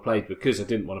 Most of them I played because I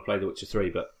didn't want to play The Witcher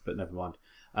 3, but never mind.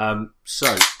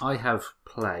 So I have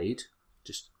played.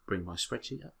 Just bring my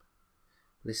spreadsheet up,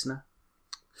 listener.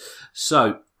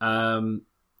 So,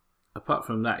 apart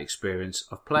from that experience,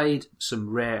 I've played some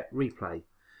Rare Replay,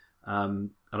 and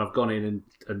I've gone in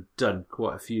and done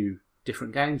quite a few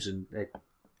different games, and they're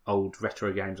old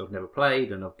retro games I've never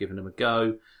played, and I've given them a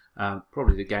go.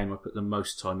 Probably the game I put the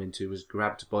most time into was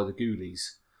Grabbed by the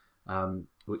Ghoulies,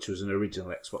 which was an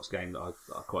original Xbox game that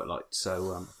I quite liked,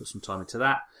 so I put some time into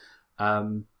that.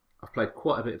 I've played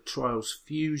quite a bit of Trials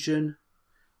Fusion,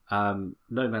 No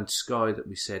Man's Sky that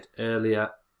we said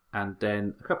earlier, and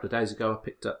then a couple of days ago I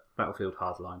picked up Battlefield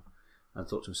Hardline and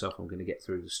thought to myself, I'm going to get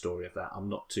through the story of that. I'm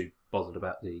not too bothered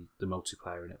about the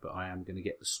multiplayer in it, but I am going to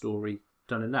get the story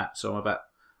done in that. So I'm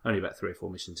only about 3 or 4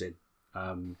 missions in.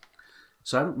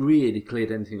 So I haven't really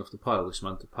cleared anything off the pile this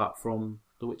month apart from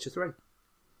The Witcher 3.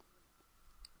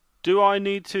 Do I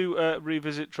need to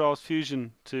revisit Trials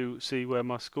Fusion to see where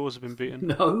my scores have been beaten?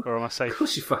 No. Or am I safe? Of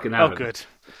course you fucking haven't. Oh, good.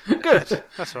 Good.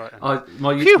 That's all right.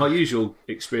 My usual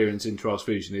experience in Trials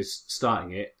Fusion is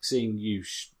starting it, seeing you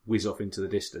whiz off into the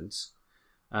distance,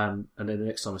 and then the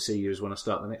next time I see you is when I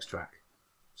start the next track.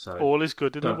 So all is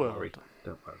good in the world.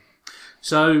 Don't worry.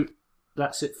 So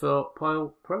that's it for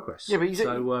pile progress. Yeah,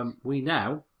 but we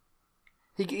now...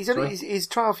 His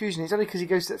Trial Fusion, it's only because he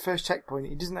goes to the first checkpoint.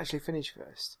 He doesn't actually finish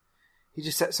first. He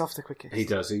just sets off the quickest. He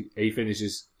does. He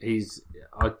finishes.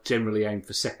 I generally aim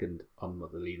for second on the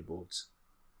leaderboards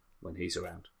when he's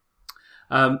around.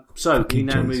 So we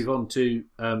now move on to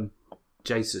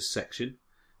Jace's section,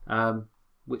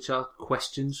 which are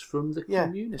questions from the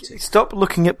community. Stop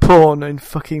looking at porn and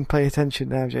fucking pay attention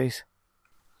now, Jace.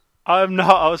 I'm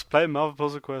not. I was playing Marvel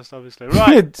Puzzle Quest, obviously.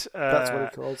 Right. That's what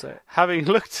he calls it. Having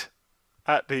looked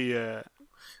at the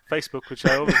Facebook, which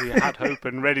I obviously had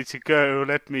open, ready to go,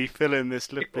 let me fill in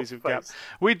this little piece of gap.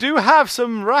 We do have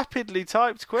some rapidly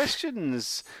typed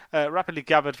questions. Rapidly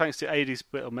gathered, thanks to Adie's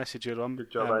little message on.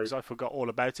 Good job, because I forgot all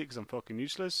about it because I'm fucking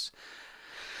useless.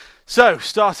 So,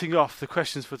 starting off the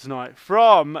questions for tonight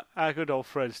from our good old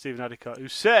friend Stephen Adicott, who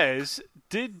says,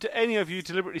 did any of you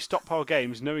deliberately stockpile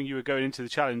games knowing you were going into the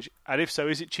challenge? And if so,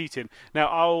 is it cheating? Now,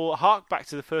 I'll hark back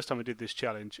to the first time I did this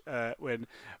challenge, when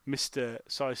Mr.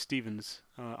 Cy Stevens,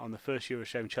 on the first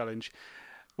Euroshame challenge,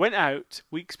 went out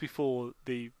weeks before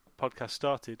the podcast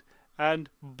started and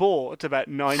bought about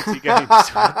 90 games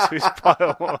to add to his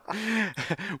pile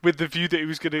with the view that he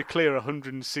was going to clear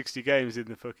 160 games in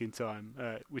the fucking time,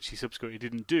 which he subsequently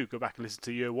didn't do. Go back and listen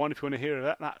to year 1 if you want to hear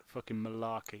that fucking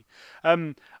malarkey.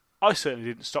 I certainly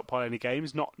didn't stockpile any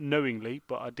games, not knowingly,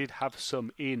 but I did have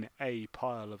some in a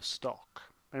pile of stock.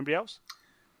 Anybody else?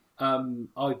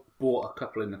 I bought a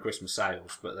couple in the Christmas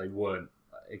sales, but they weren't.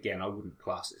 Again, I wouldn't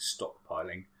class it as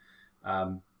stockpiling.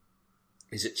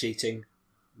 Is it cheating?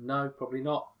 No, probably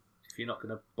not. If you're not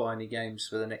going to buy any games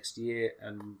for the next year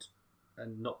and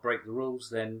not break the rules,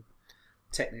 then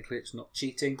technically it's not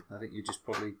cheating. I think you're just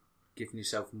probably giving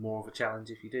yourself more of a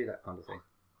challenge if you do that kind of thing.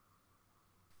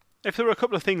 If there were a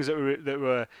couple of things that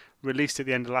were released at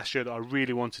the end of last year that I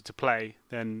really wanted to play,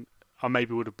 then I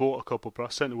maybe would have bought a couple, but I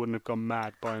certainly wouldn't have gone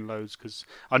mad buying loads because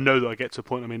I know that I get to a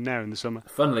point I'm in now in the summer.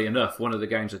 Funnily enough, one of the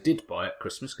games I did buy at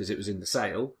Christmas because it was in the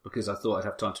sale because I thought I'd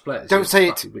have time to play it. Don't say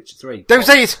it. Witcher 3. Don't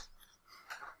say it.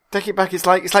 Take it back. It's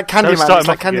like Candyman. It's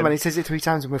like Candyman. He says it 3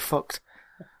 times and we're fucked.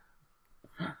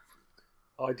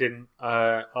 I didn't.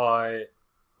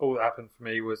 All that happened for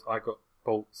me was I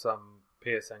bought some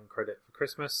PSN credit for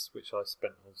Christmas, which I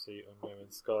spent obviously on No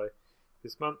Man's Sky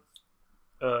this month.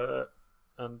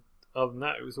 And other than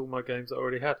that, it was all my games that I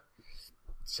already had.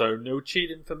 So no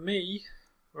cheating for me.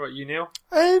 Right, you Neil?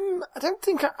 I don't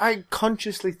think I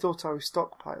consciously thought I was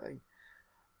stockpiling,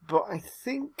 but I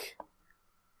think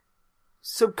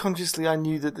subconsciously I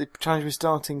knew that the challenge was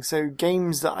starting. So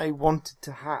games that I wanted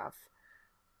to have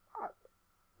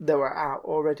that were out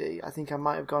already, I think I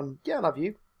might have gone, yeah, I love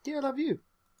you. Yeah, I love you.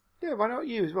 Yeah, why not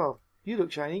you as well? You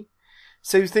look shiny.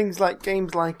 So things like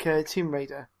games like Tomb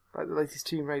Raider, like the latest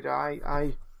Tomb Raider,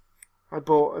 I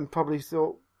bought and probably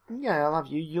thought, yeah, I'll have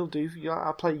you. You'll do.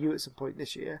 I'll play you at some point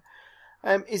this year.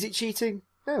 Is it cheating?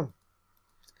 No.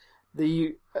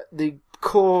 The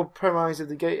core premise of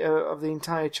the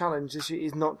entire challenge this year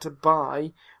is not to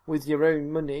buy with your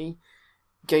own money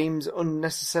games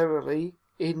unnecessarily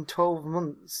in 12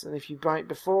 months. And if you buy it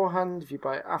beforehand, if you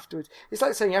buy it afterwards, it's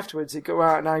like saying afterwards, you go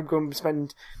out and I'm going to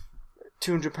spend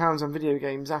 £200 on video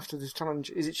games after this challenge.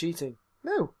 Is it cheating?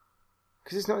 No,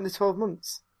 because it's not in the 12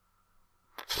 months.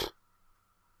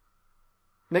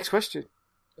 Next question.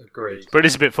 Agreed. But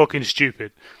it's a bit fucking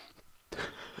stupid.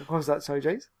 What was that, sorry,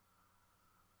 James?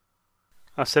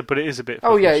 I said, but it is a bit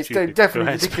Oh fucking yeah, it's stupid.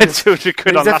 definitely Spend ridiculous. 200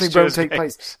 quid It on last definitely won't year's take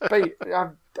games. place.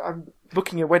 But I'm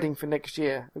booking a wedding for next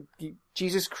year.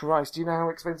 Jesus Christ, do you know how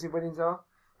expensive weddings are?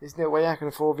 There's no way I can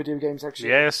afford video games next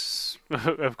year. Yes,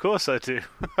 of course I do.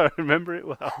 I remember it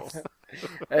well.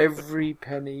 Every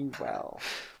penny well.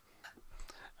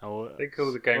 Oh, I think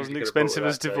all the games wasn't you could have expensive bought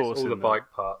as that day, divorce. all the isn't it?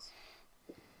 bike parts.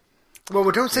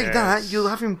 Well, don't say that. Yes. You'll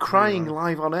have him crying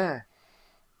live on air.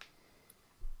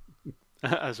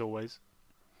 As always.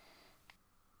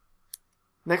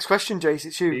 Next question, Jace.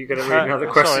 It's you. Are you going to read another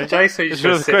question, sorry. Jace, or are you There's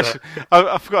just another going to sit question.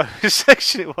 I forgot which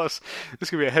section it was. This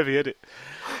is going to be a heavy edit.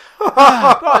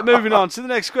 Right, moving on to the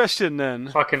next question then.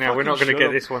 there? Fucking hell, we're not going to shut get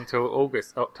up. this one till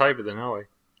October then, are we?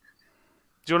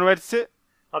 Do you want to edit it?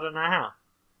 I don't know how.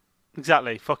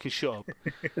 Exactly. Fucking shut up.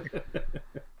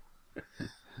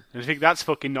 And I think that's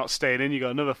fucking not staying in. You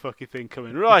got another fucking thing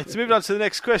coming. Right, so moving on to the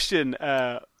next question.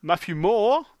 Matthew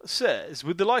Moore says,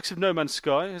 with the likes of No Man's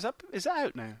Sky, is that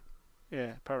out now?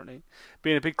 Yeah, apparently.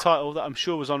 Being a big title that I'm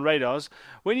sure was on radars.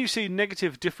 When you see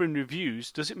negative, differing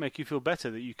reviews, does it make you feel better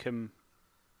that you can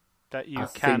I make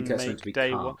think that's meant to be day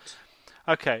can't. one?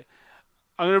 Okay,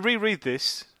 I'm going to reread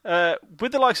this.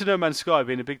 With the likes of No Man's Sky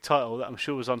being a big title that I'm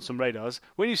sure was on some radars,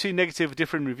 when you see negative,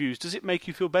 differing reviews, does it make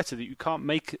you feel better that you can't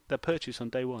make the purchase on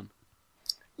day one?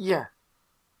 Yeah.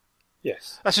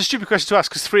 Yes. That's a stupid question to ask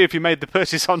because 3 of you made the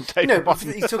purchase on day No, one. but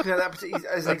he's talking about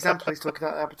as an example. He's talking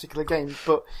about that particular game.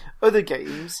 But other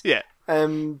games, Yeah.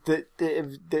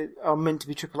 that are meant to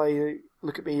be AAA,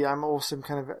 look at me, I'm awesome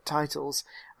kind of titles,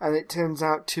 and it turns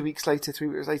out 2 weeks later, 3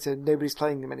 weeks later, nobody's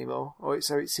playing them anymore, or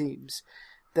so it seems.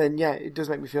 Then yeah, it does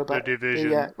make me feel better. The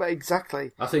Division. Yeah, well,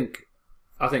 exactly. I think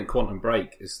Quantum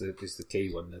Break is the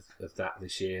key one of that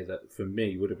this year. That for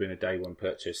me would have been a day one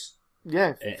purchase.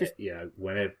 Yeah,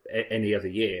 Whenever any other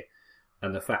year,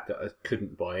 and the fact that I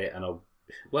couldn't buy it, and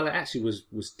it actually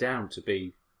was down to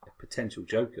be a potential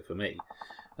joker for me,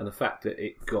 and the fact that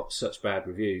it got such bad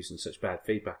reviews and such bad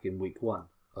feedback in week one,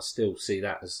 I still see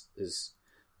that as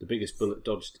the biggest bullet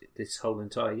dodged this whole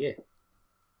entire year.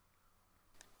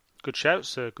 Good shout,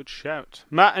 sir. Good shout.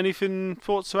 Matt,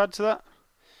 thoughts to add to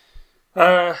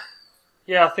that?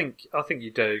 Yeah, I think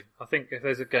you do. I think if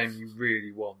there's a game you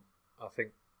really want, I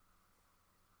think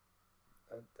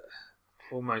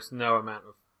almost no amount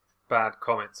of bad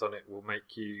comments on it will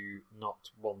make you not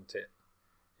want it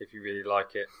if you really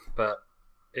like it. But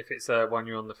if it's one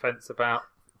you're on the fence about,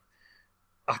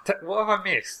 what have I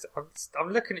missed?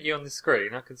 I'm looking at you on the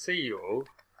screen. I can see you all.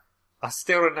 I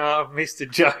still don't know how I've missed a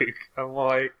joke and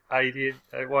why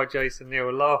Jason and Neil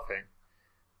are laughing.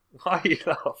 Why are you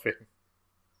laughing?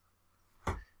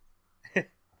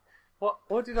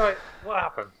 What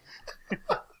happened?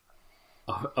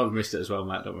 I've missed it as well,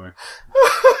 Matt. Don't worry.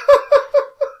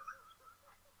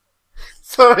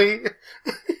 Sorry.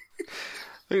 I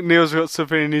think Neil's got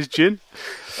something in his gin.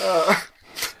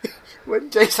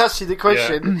 When Jace asked you the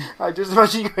question, I just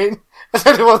imagine you going, I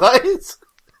don't know what that is.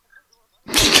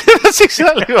 That's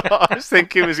exactly what I was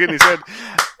thinking was in his head.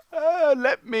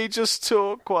 Let me just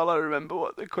talk while I remember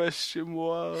what the question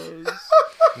was.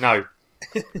 No.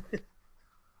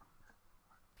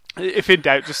 If in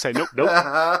doubt, just say nope. Nope.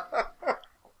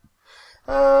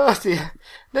 Oh dear.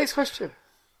 Next question.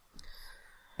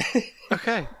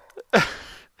 Okay.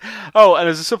 Oh, and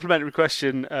as a supplementary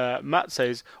question, Matt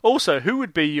says, also, who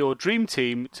would be your dream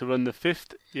team to run the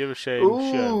 5th Year of Shame show?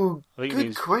 Ooh, I think it good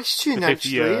means question, the 5th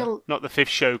actually. year, not the 5th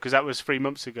show, because that was 3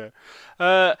 months ago.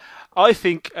 I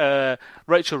think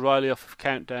Rachel Riley off of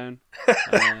Countdown.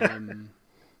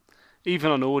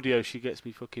 Even on audio, she gets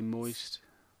me fucking moist.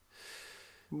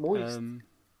 Moist.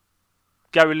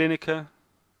 Gary Lineker.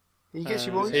 He gets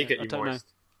you moist? He get I you don't moist.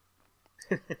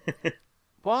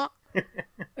 What?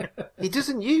 He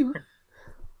doesn't you.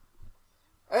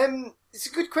 It's a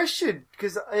good question,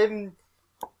 because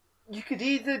you could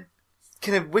either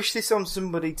kind of wish this on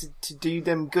somebody to do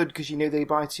them good because you know they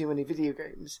buy too many video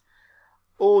games,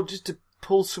 or just to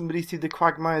pull somebody through the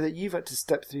quagmire that you've had to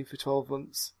step through for 12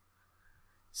 months.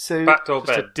 So Backdoor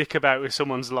Just a Ben. dick about with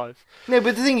someone's life. no,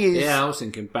 but the thing is, Yeah, I was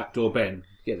thinking Backdoor Ben.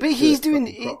 But he's doing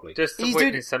fucking it- properly. Just to He's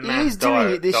witness doing- a man he's doing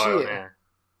it this die on year. air.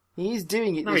 he is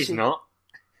doing it No, this he's year. not.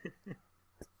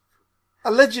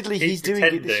 Allegedly, He's he's doing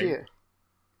it this pretending. year.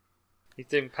 He's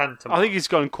doing pantomime. I think he's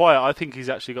gone quiet. I think he's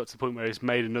actually got to the point where he's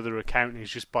made another account and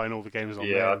he's just buying all the games on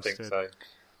there Yeah, I instead. think so.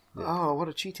 Yeah. Oh, what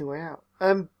a cheating way out.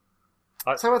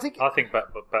 I So I think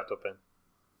Backdoor Ben.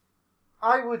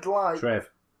 I would like. Trev.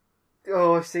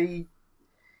 Oh, see.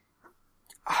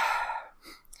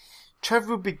 Trev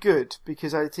would be good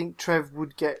because I think Trev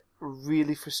would get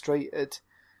really frustrated.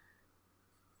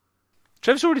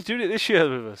 Trev's already doing it this year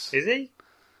with us. Is he?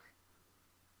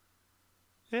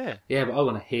 Yeah. Yeah, but I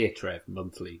want to hear Trev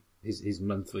monthly. His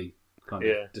monthly kind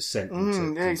Yeah. of descent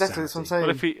into Yeah, exactly. That's what I'm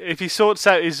insanity. saying. Well, if he sorts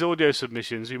out his audio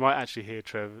submissions, we might actually hear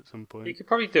Trev at some point. He could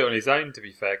probably do it on his own, to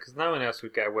be fair, because no one else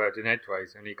would get a word in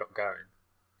edgeways when he got going.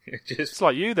 It's Just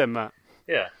like you then, Matt.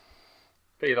 yeah,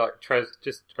 be like Trev,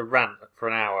 just a rant for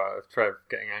an hour of Trev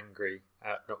getting angry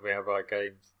at not being able to buy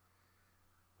games.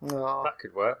 Oh. That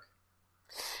could work.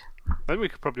 I think we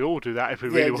could probably all do that if we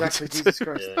Yeah, really exactly. wanted Jesus to.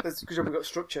 Christ. Yeah. That's because we've got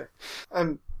structure.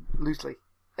 Loosely.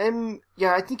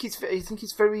 Yeah, I think it's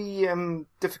very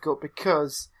difficult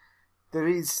because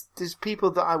there's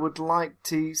people that I would like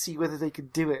to see whether they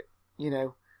could do it. You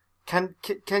know, can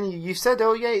you? You said,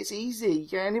 oh yeah, it's easy.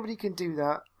 Yeah, anybody can do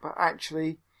that. But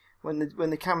actually, when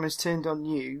the camera's turned on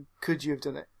you, could you have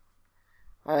done it?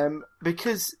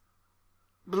 Because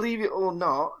believe it or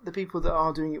not, the people that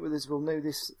are doing it with us will know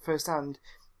this firsthand.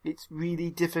 It's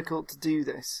really difficult to do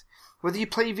this. Whether you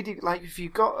play video, like if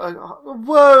you've got a...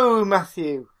 Whoa,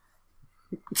 Matthew!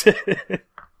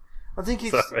 I think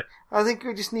Sorry. I think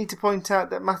we just need to point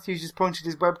out that Matthew's just pointed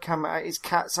his webcam at his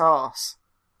cat's arse.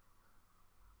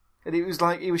 And it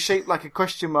was shaped like a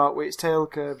question mark with its tail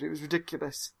curved. It was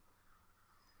ridiculous.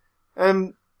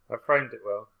 I framed it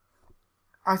well.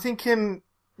 I think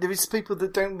there is people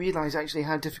that don't realise actually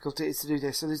how difficult it is to do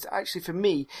this. So there's actually, for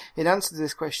me, in answer to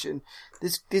this question,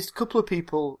 there's a couple of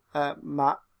people,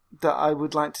 Matt, that I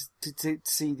would like to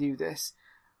see do this,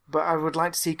 but I would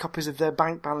like to see copies of their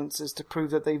bank balances to prove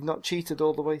that they've not cheated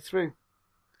all the way through.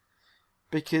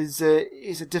 Because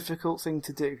it's a difficult thing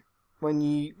to do when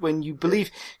you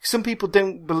believe. Some people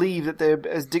don't believe that they're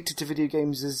as addicted to video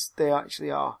games as they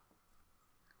actually are.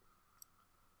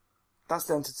 That's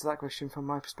the answer to that question from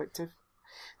my perspective.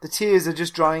 The tears are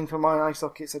just drying from my eye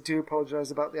sockets. I do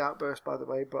apologise about the outburst, by the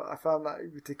way, but I found that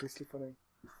ridiculously funny.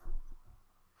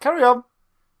 Carry on.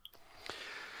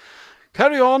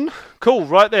 Carry on. Cool.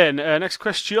 Right then. Next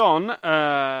question.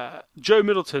 Joe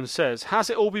Middleton says, has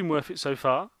it all been worth it so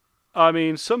far? I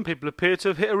mean, some people appear to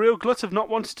have hit a real glut of not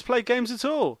wanting to play games at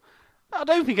all. I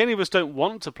don't think any of us don't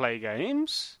want to play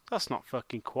games. That's not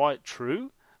fucking quite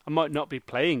true. I might not be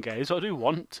playing games, but I do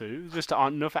want to. Just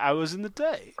aren't enough hours in the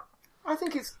day. I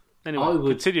think it's... Anyway, I would-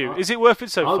 continue. Is it worth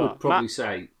it so I far? would probably Matt?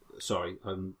 say, sorry,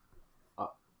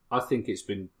 I think it's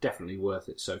been definitely worth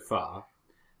it so far.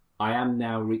 I am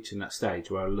now reaching that stage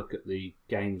where I look at the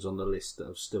games on the list that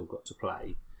I've still got to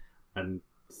play and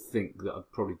think that I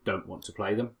probably don't want to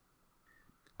play them.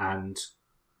 And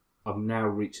I'm now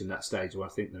reaching that stage where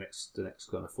I think the next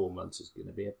kind of 4 months is going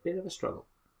to be a bit of a struggle.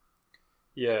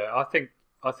 Yeah, I think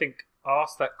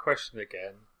ask that question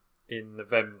again in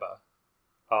November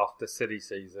after silly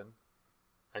season,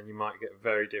 and you might get a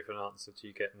very different answer to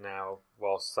you get now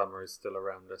whilst summer is still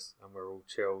around us and we're all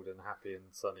chilled and happy and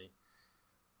sunny.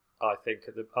 I think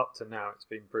up to now it's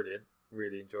been brilliant.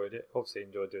 Really enjoyed it. Obviously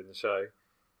enjoyed doing the show.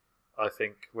 I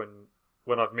think when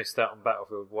I've missed out on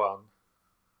Battlefield 1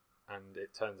 and it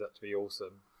turns out to be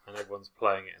awesome and everyone's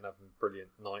playing it and having brilliant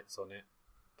nights on it,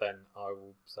 then I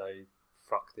will say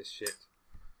fuck this shit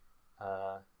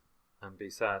and be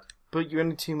sad. But you're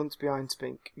only 2 months behind,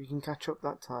 Spink. You can catch up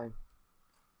that time.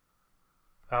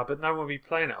 But no one will be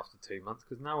playing it after 2 months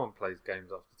because no one plays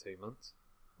games after 2 months.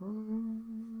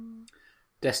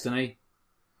 Destiny,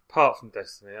 Apart from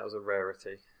Destiny, that was a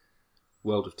rarity.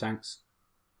 World of Tanks.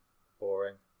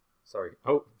 Boring. Sorry.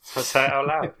 Oh, I say it out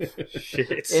loud.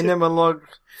 Shit. In a monologue.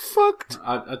 Fucked.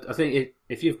 I think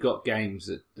if you've got games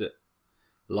that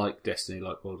like Destiny,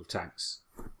 like World of Tanks,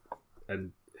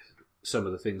 and some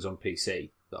of the things on PC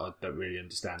that I don't really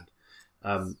understand,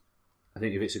 I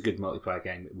think if it's a good multiplayer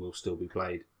game, it will still be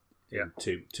played in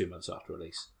 2 months after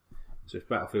release. So if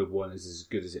Battlefield 1 is as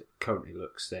good as it currently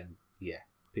looks, then yeah,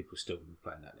 people still will be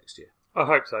playing that next year. I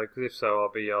hope so, because if so,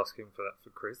 I'll be asking for that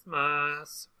for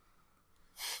Christmas.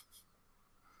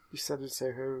 You said it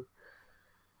so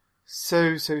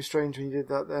strange when you did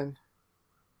that then.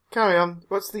 Carry on.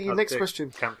 What's the next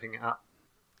question? Camping it up.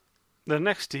 The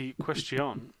next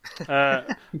question.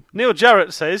 Neil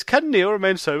Jarrett says, can Neil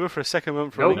remain sober for a second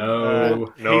month running?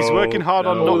 No. He's working hard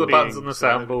on all not the being buttons on the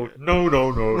soundboard. No.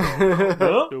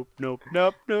 Nope.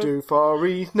 Do far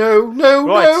east. No.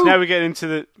 Right, now we're getting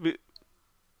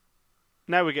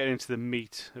into the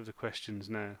meat of the questions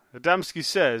now. Adamski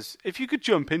says, if you could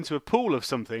jump into a pool of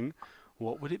something,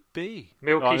 what would it be?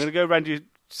 Milky. Right, I'm going to go around you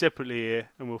separately here,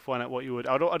 and we'll find out what you would.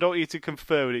 I don't want you to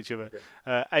confer with each other.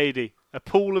 AD, a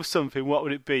pool of something, what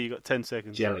would it be? You got 10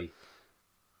 seconds. Jelly.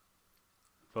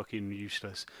 Fucking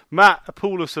useless. Matt, a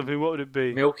pool of something, what would it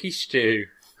be? Milky stew.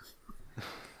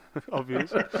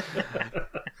 Obvious.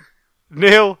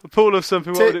 Neil, a pool of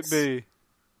something, what would it be?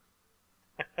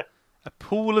 A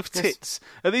pool of tits.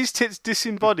 Are these tits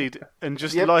disembodied and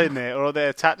just lying there, or are they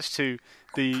attached to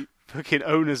the fucking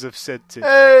owners of said tits?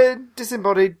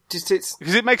 Disembodied tits.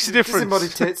 Because it makes a difference.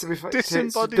 Disembodied tits.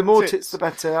 Disembodied The more tits. tits, the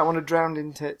better. I want to drown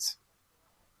in tits.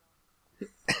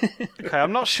 Okay,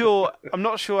 I'm not sure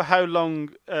how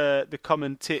long the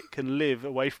common tit can live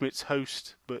away from its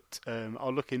host, but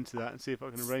I'll look into that and see if I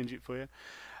can arrange it for you.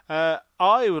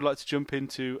 I would like to jump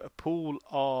into a pool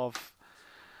of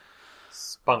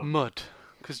Spunk. mud,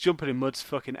 because jumping in mud's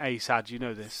fucking sad. You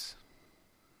know this.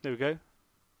 There we go.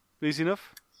 Easy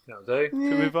enough. That'll do. Can we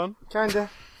move on? Kinda.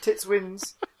 Tits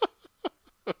wins.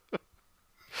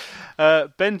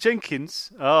 Ben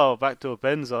Jenkins. Oh, backdoor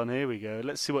Ben's on. Here we go.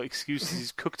 Let's see what excuses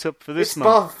he's cooked up for this It's month.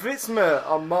 Bob Fritzmer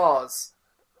on Mars.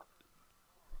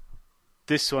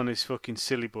 This one is fucking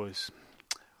silly, boys.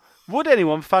 Would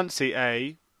anyone fancy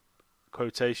a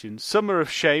quotation Summer of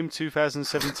Shame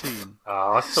 2017?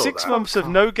 I saw 6 that. months of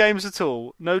no games at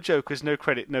all, no jokers, no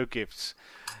credit, no gifts.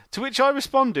 To which I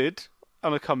responded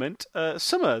on a comment,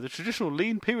 summer, the traditional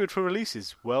lean period for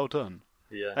releases. Well done.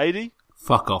 Yeah. AD?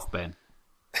 Fuck off, Ben.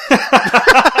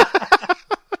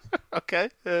 Okay,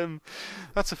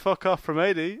 that's a fuck off from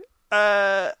AD.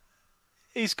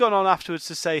 He's gone on afterwards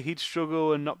to say he'd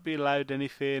struggle and not be allowed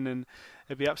anything, and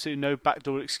there'd be absolutely no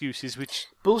backdoor excuses, which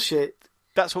Bullshit.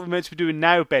 that's what we're meant to be doing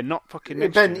now, Ben, not fucking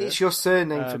next Ben, year. it's your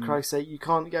surname, for Christ's sake. You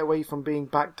can't get away from being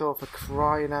backdoor, for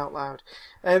crying out loud.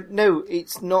 No,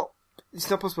 it's not. It's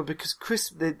not possible because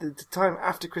the time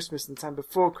after Christmas and the time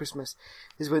before Christmas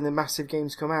is when the massive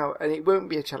games come out, and it won't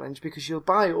be a challenge because you'll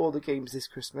buy all the games this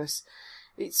Christmas.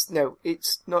 It's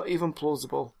not even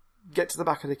plausible. Get to the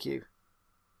back of the queue.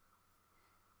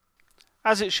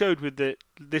 As it showed with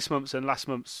this month's and last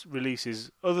month's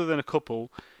releases, other than a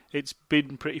couple, it's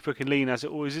been pretty fucking lean as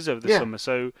it always is over the summer.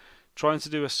 So trying to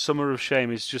do a Summer of Shame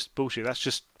is just bullshit. That's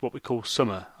just what we call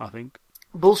summer, I think.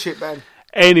 Bullshit, Ben.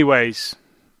 Anyways,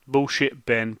 bullshit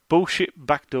Ben. Bullshit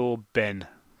backdoor Ben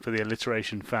for the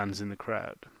alliteration fans in the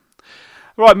crowd.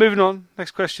 Right, moving on.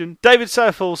 Next question. David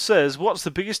Southall says, what's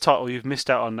the biggest title you've missed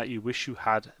out on that you wish you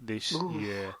had this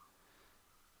year?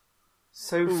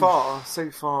 So far.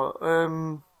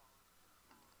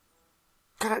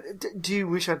 Do you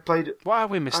wish I'd played... What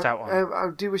have we missed out on?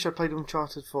 I do wish I played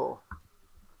Uncharted 4.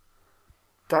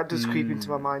 That does creep into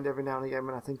my mind every now and again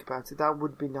when I think about it. That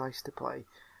would be nice to play.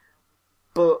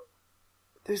 But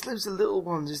there's loads of little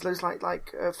ones. There's loads like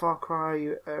Far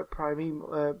Cry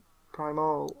Primal.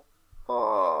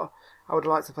 Oh, I would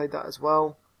like to play that as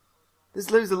well.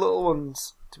 There's loads of little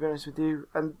ones, to be honest with you.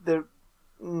 And they're...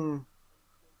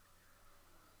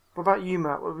 What about you,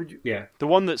 Matt? What would you... Yeah. The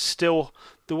one that still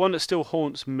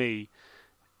haunts me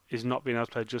is not being able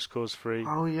to play Just Cause 3.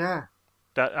 Oh, yeah.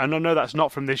 And I know that's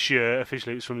not from this year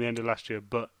officially; it's from the end of last year.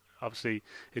 But obviously,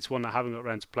 it's one I haven't got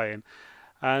around to playing,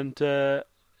 and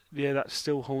that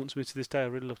still haunts me to this day. I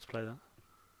really love to play that.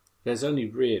 There's only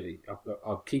really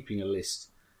I'm keeping a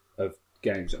list of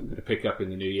games I'm going to pick up in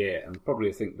the new year, and probably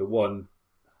I think the one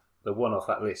the one off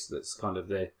that list that's kind of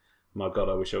the, my God,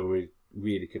 I wish I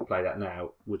really could play that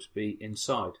now, would be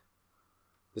Inside.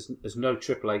 There's no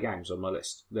AAA games on my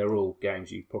list. They're all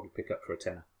games you probably pick up for a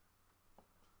tenner.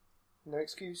 No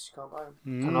excuse, you can't buy them.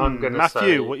 And I'm going to Matthew,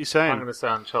 say, what you saying? I'm going to say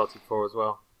Uncharted 4 as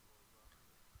well.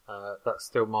 That's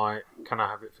still my "Can I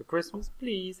have it for Christmas,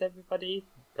 please, everybody?"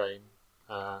 game.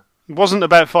 It wasn't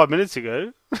about 5 minutes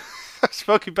ago. That's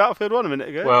fucking Battlefield 1 a minute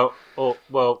ago.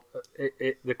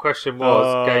 The question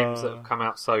was games that have come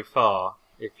out so far.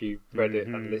 If you read it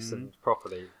and listened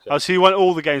properly. So you want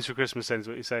all the games for Christmas then, is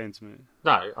what you're saying to me?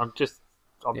 No, I'm just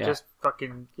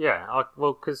fucking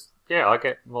because I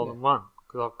get more than one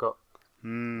because I've got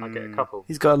I get a couple.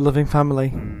 He's got a loving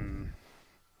family.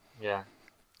 Yeah.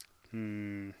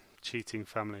 Cheating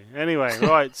family. Anyway,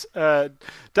 right.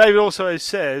 David also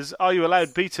says, are you allowed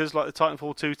betas like the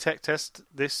Titanfall 2 tech test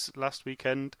this last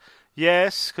weekend?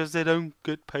 Yes, because they don't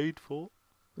get paid for.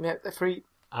 Yeah, they're free.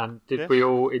 And did we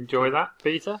all enjoy that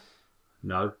beta?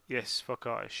 No. Yes, fuck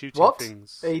I. Shooting What?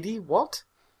 things. AD, what?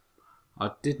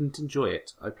 I didn't enjoy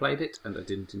it. I played it and I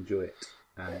didn't enjoy it.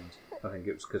 And I think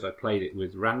it was because I played it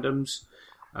with randoms.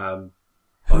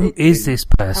 Who is this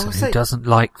person I who say- doesn't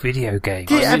like video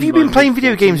games? Yeah, have you been playing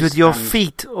video games with your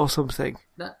feet or something?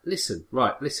 Now, listen.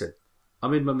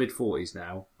 I'm in my mid-40s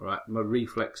now, right? My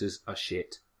reflexes are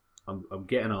shit. I'm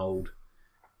getting old.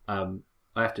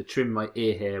 I have to trim my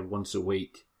ear hair once a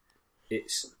week.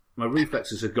 My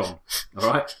reflexes are gone,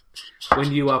 alright?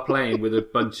 When you are playing with a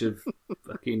bunch of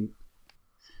fucking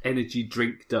energy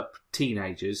drinked up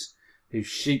teenagers who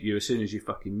shoot you as soon as you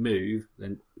fucking move,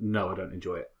 then no, I don't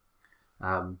enjoy it.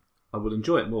 I will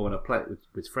enjoy it more when I play it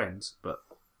with friends, but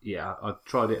yeah, I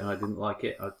tried it and I didn't like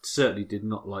it. I certainly did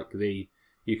not like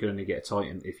you can only get a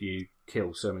Titan if you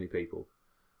kill so many people,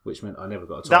 which meant I never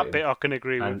got a Titan. That bit I can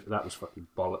agree and with. that was fucking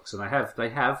bollocks. And they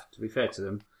have, to be fair to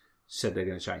them, said they're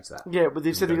going to change that. Yeah, but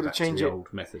they've said they're Go going back to change the it.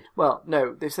 old method. Well,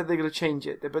 no, they've said they're going to change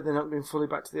it, but they're not going fully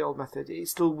back to the old method. It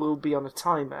still will be on a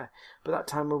timer, but that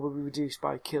timer will be reduced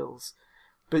by kills.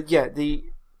 But yeah,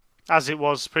 As it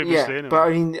was previously, anyway. but I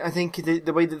mean, I think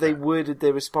the way that they worded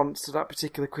their response to that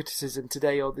particular criticism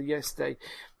today or the yesterday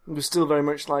was still very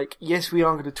much like, yes, we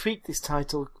are going to tweak this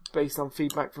title based on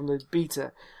feedback from the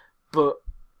beta, but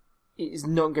it is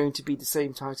not going to be the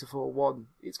same Titanfall 1.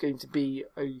 It's going to be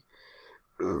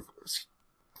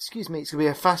it's going to be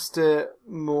a faster,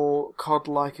 more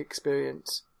COD-like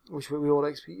experience, which we all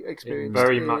experienced.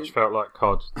 Very much felt like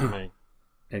COD to me.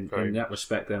 In that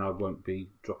respect, then I won't be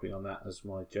dropping on that as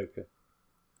my Joker.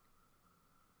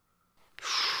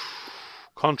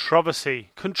 Controversy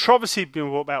being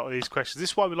brought about with these questions.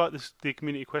 This is why we like the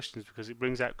community questions, because it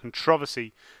brings out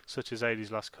controversy, such as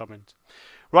Adie's last comment.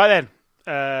 Right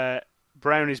then,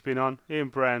 Brownie's been on. Ian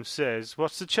Brown says,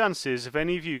 what's the chances of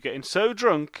any of you getting so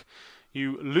drunk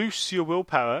you lose your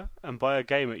willpower and buy a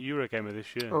game at Eurogamer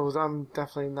this year? Oh, I'm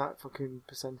definitely in that fucking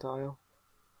percentile.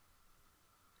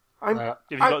 Have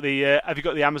you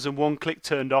got the Amazon One Click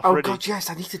turned off? Oh ready? God,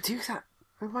 yes, I need to do that.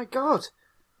 Oh my God.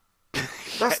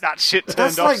 Get that shit turned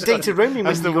That's off. like data roaming when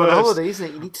That's you the go on worst. holiday, isn't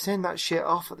it? You need to turn that shit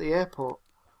off at the airport.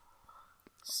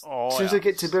 Oh, As soon as I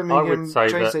get to I Birmingham would say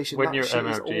train that station, when that you're shit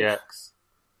is MLGX,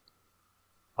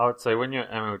 I would say when you're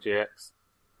MLGX,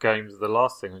 games are the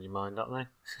last thing on your mind, aren't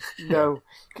they? No,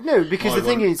 because the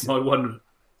thing is, my one.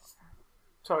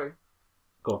 sorry.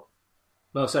 Go on.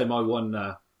 No, I'll say my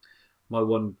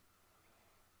one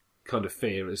kind of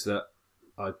fear is that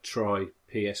I try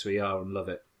PSVR and love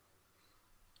it,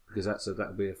 because that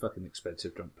would be a fucking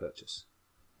expensive drunk purchase.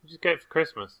 Just get it for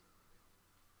Christmas.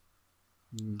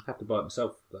 Have to buy it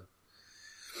myself though.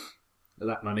 For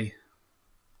that money.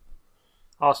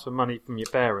 Ask for money from your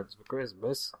parents for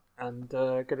Christmas and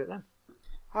get it then.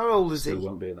 How old is Still he?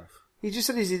 won't be enough. He just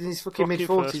said he's in his fucking Fucking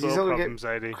mid-40s. first He's world not going problems, to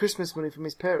AD. get Christmas money from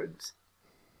his parents.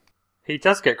 He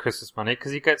does get Christmas money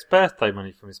because he gets birthday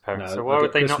money from his parents. No, so I why get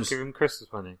would they Christmas- not give him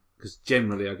Christmas money? Because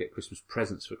generally I get Christmas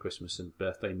presents for Christmas and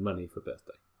birthday money for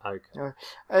birthday.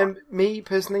 Okay. Me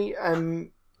personally,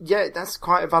 yeah, that's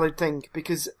quite a valid thing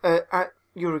because at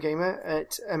Eurogamer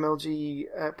at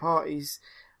MLG parties,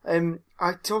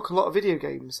 I talk a lot of video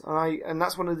games, and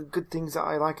that's one of the good things that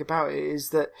I like about it is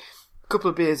that a couple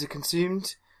of beers are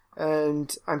consumed,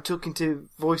 and I'm talking to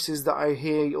voices that I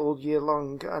hear all year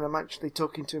long, and I'm actually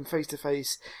talking to them face to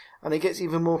face, and it gets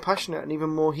even more passionate and even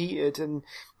more heated, and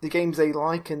the games they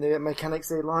like and the mechanics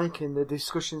they like and the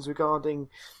discussions regarding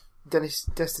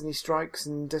Destiny Strikes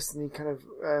and Destiny kind of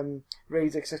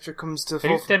raids, etc. comes to the Who's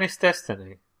forefront. Dennis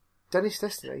Destiny? Dennis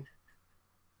Destiny?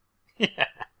 Yeah.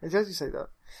 How did you say that?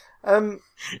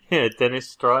 Yeah, Dennis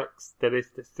Strikes, Dennis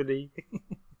Destiny.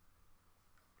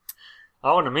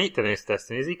 I want to meet Dennis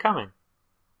Destiny. Is he coming?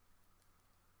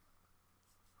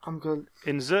 I'm going.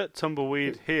 Insert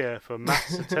tumbleweed here for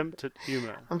Matt's attempt at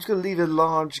humour. I'm just going to leave a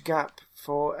large gap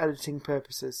for editing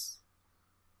purposes.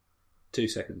 2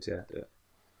 seconds, yeah. Do it.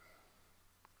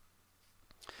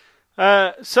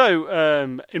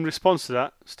 In response to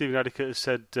that, Stephen Adicott has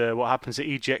said what happens at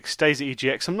EGX stays at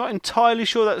EGX. I'm not entirely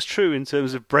sure that's true in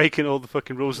terms of breaking all the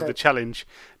fucking rules of the challenge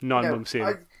 9 months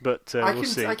in, but we'll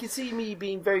see. I can see me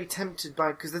being very tempted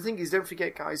by, because the thing is, don't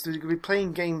forget, guys, we're going to be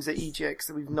playing games at EGX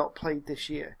that we've not played this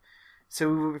year. So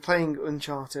we will be playing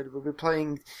Uncharted, we'll be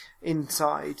playing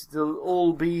Inside, they'll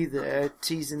all be there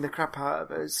teasing the crap out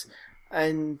of us,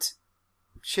 and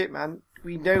shit, man,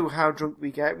 we know how drunk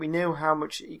we get, we know how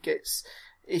much it gets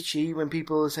itchy when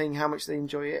people are saying how much they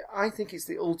enjoy it. I think it's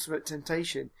the ultimate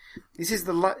temptation. This is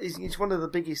it's one of the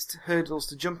biggest hurdles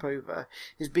to jump over,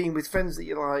 is being with friends that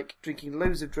you like, drinking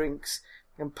loads of drinks,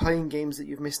 and playing games that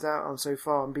you've missed out on so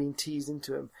far and being teased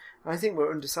into them. And I think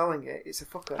we're underselling it. It's a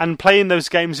fucker. And playing those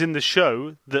games in the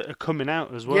show that are coming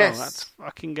out as well. Yes. That's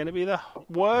fucking going to be the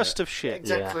worst of shit.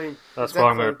 Exactly. Yeah. That's why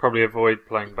I'm going to probably avoid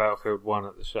playing Battlefield 1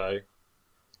 at the show.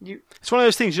 It's one of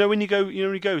those things, when you go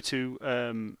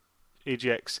to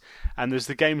EGX and there's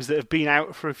the games that have been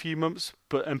out for a few months,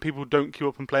 and people don't queue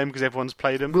up and play them because everyone's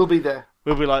played them. We'll be there.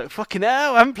 We'll be like, fucking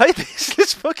hell, I haven't played this.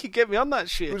 Let's fucking get me on that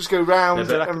shit. We'll just go round Yeah,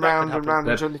 but and round and round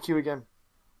and join the queue again.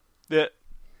 Yeah.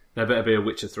 There better be a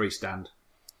Witcher 3 stand.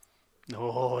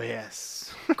 Oh,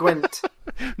 yes. Gwent.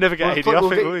 Never get AD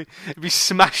off it, will we? It'd be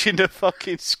smashing the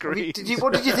fucking screen.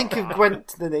 What did you think of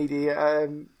Gwent then, AD?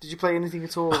 Did you play anything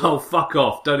at all? Oh, fuck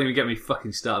off. Don't even get me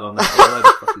fucking started on that. What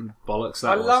a fucking bollocks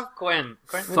that I was. love Gwent.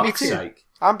 Fuck's sake.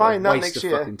 I'm buying that Waste next of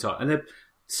year. fucking time. And then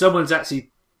someone's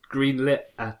actually greenlit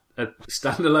a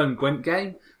standalone Gwent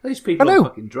game? Are these people I know. on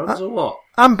fucking drugs or what?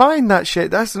 I'm buying that shit.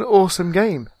 That's an awesome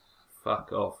game.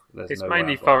 Fuck off. There's It's no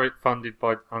mainly way I'll buy it. funded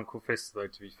by Uncle Fist, though,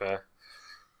 to be fair.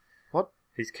 What?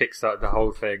 He's kickstarted the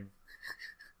whole thing.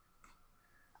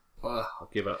 I'll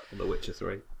give up on The Witcher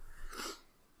 3.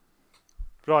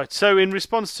 Right, so in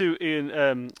response to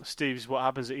Steve's what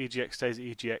happens at EGX stays at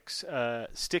EGX,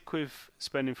 stick with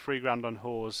spending $3,000 on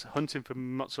whores, hunting for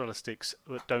mozzarella sticks,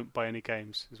 but don't buy any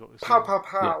games, is what we're saying. Pow, pow,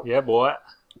 pow. Yeah, boy.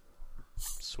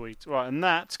 Sweet. Right, and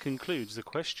that concludes the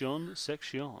question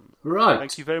section. Right.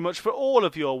 Thank you very much for all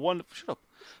of your wonderful... Shut up.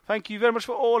 Thank you very much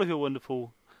for all of your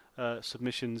wonderful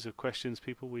submissions of questions,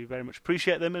 people. We very much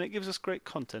appreciate them, and it gives us great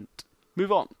content. Move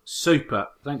on. Super.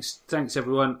 Thanks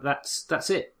everyone. That's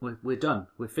it. We're done.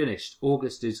 We're finished.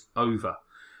 August is over.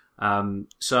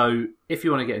 So if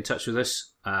you want to get in touch with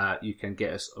us, you can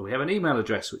get us. We have an email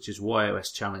address, which is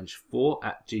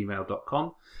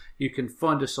yoschallenge4@gmail.com. You can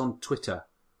find us on Twitter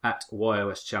at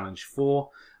yoschallenge4.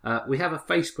 We have a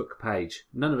Facebook page.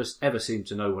 None of us ever seem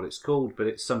to know what it's called, but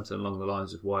it's something along the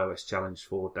lines of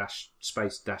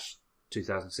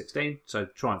yoschallenge4-space-2016. So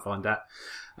try and find that.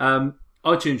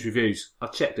 iTunes reviews. I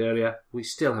checked earlier. We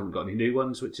still haven't got any new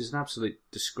ones, which is an absolute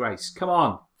disgrace. Come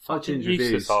on. iTunes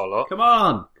reviews. Come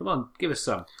on. Give us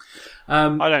some.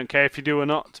 I don't care if you do or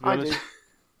not, to be I honest. do.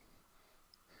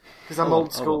 Because I'm old I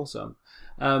want school. some.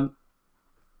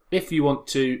 If you want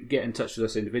to get in touch with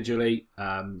us individually,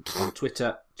 on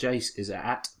Twitter, Jace is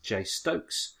at Jace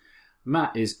Stokes,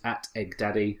 Matt is at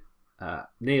EggDaddy,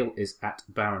 Neil is at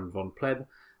Baron Von Pleb,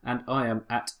 and I am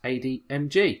at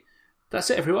ADMG.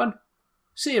 That's it, everyone.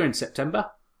 See you in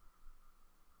September.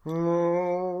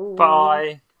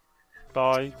 Bye.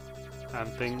 Bye. And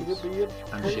things.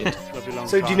 And shit. Love you long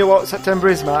So time. do you know what September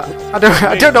is, Matt? I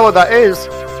don't know what that is.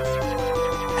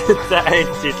 That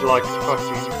ended like a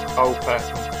fucking old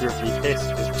person dribbly piss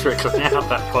just trickling out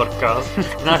that podcast.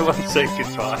 No one said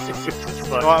goodbye. It was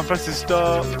just like... Right, I'm pressing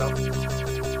stop.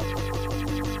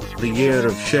 The Year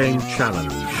of Shame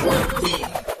Challenge.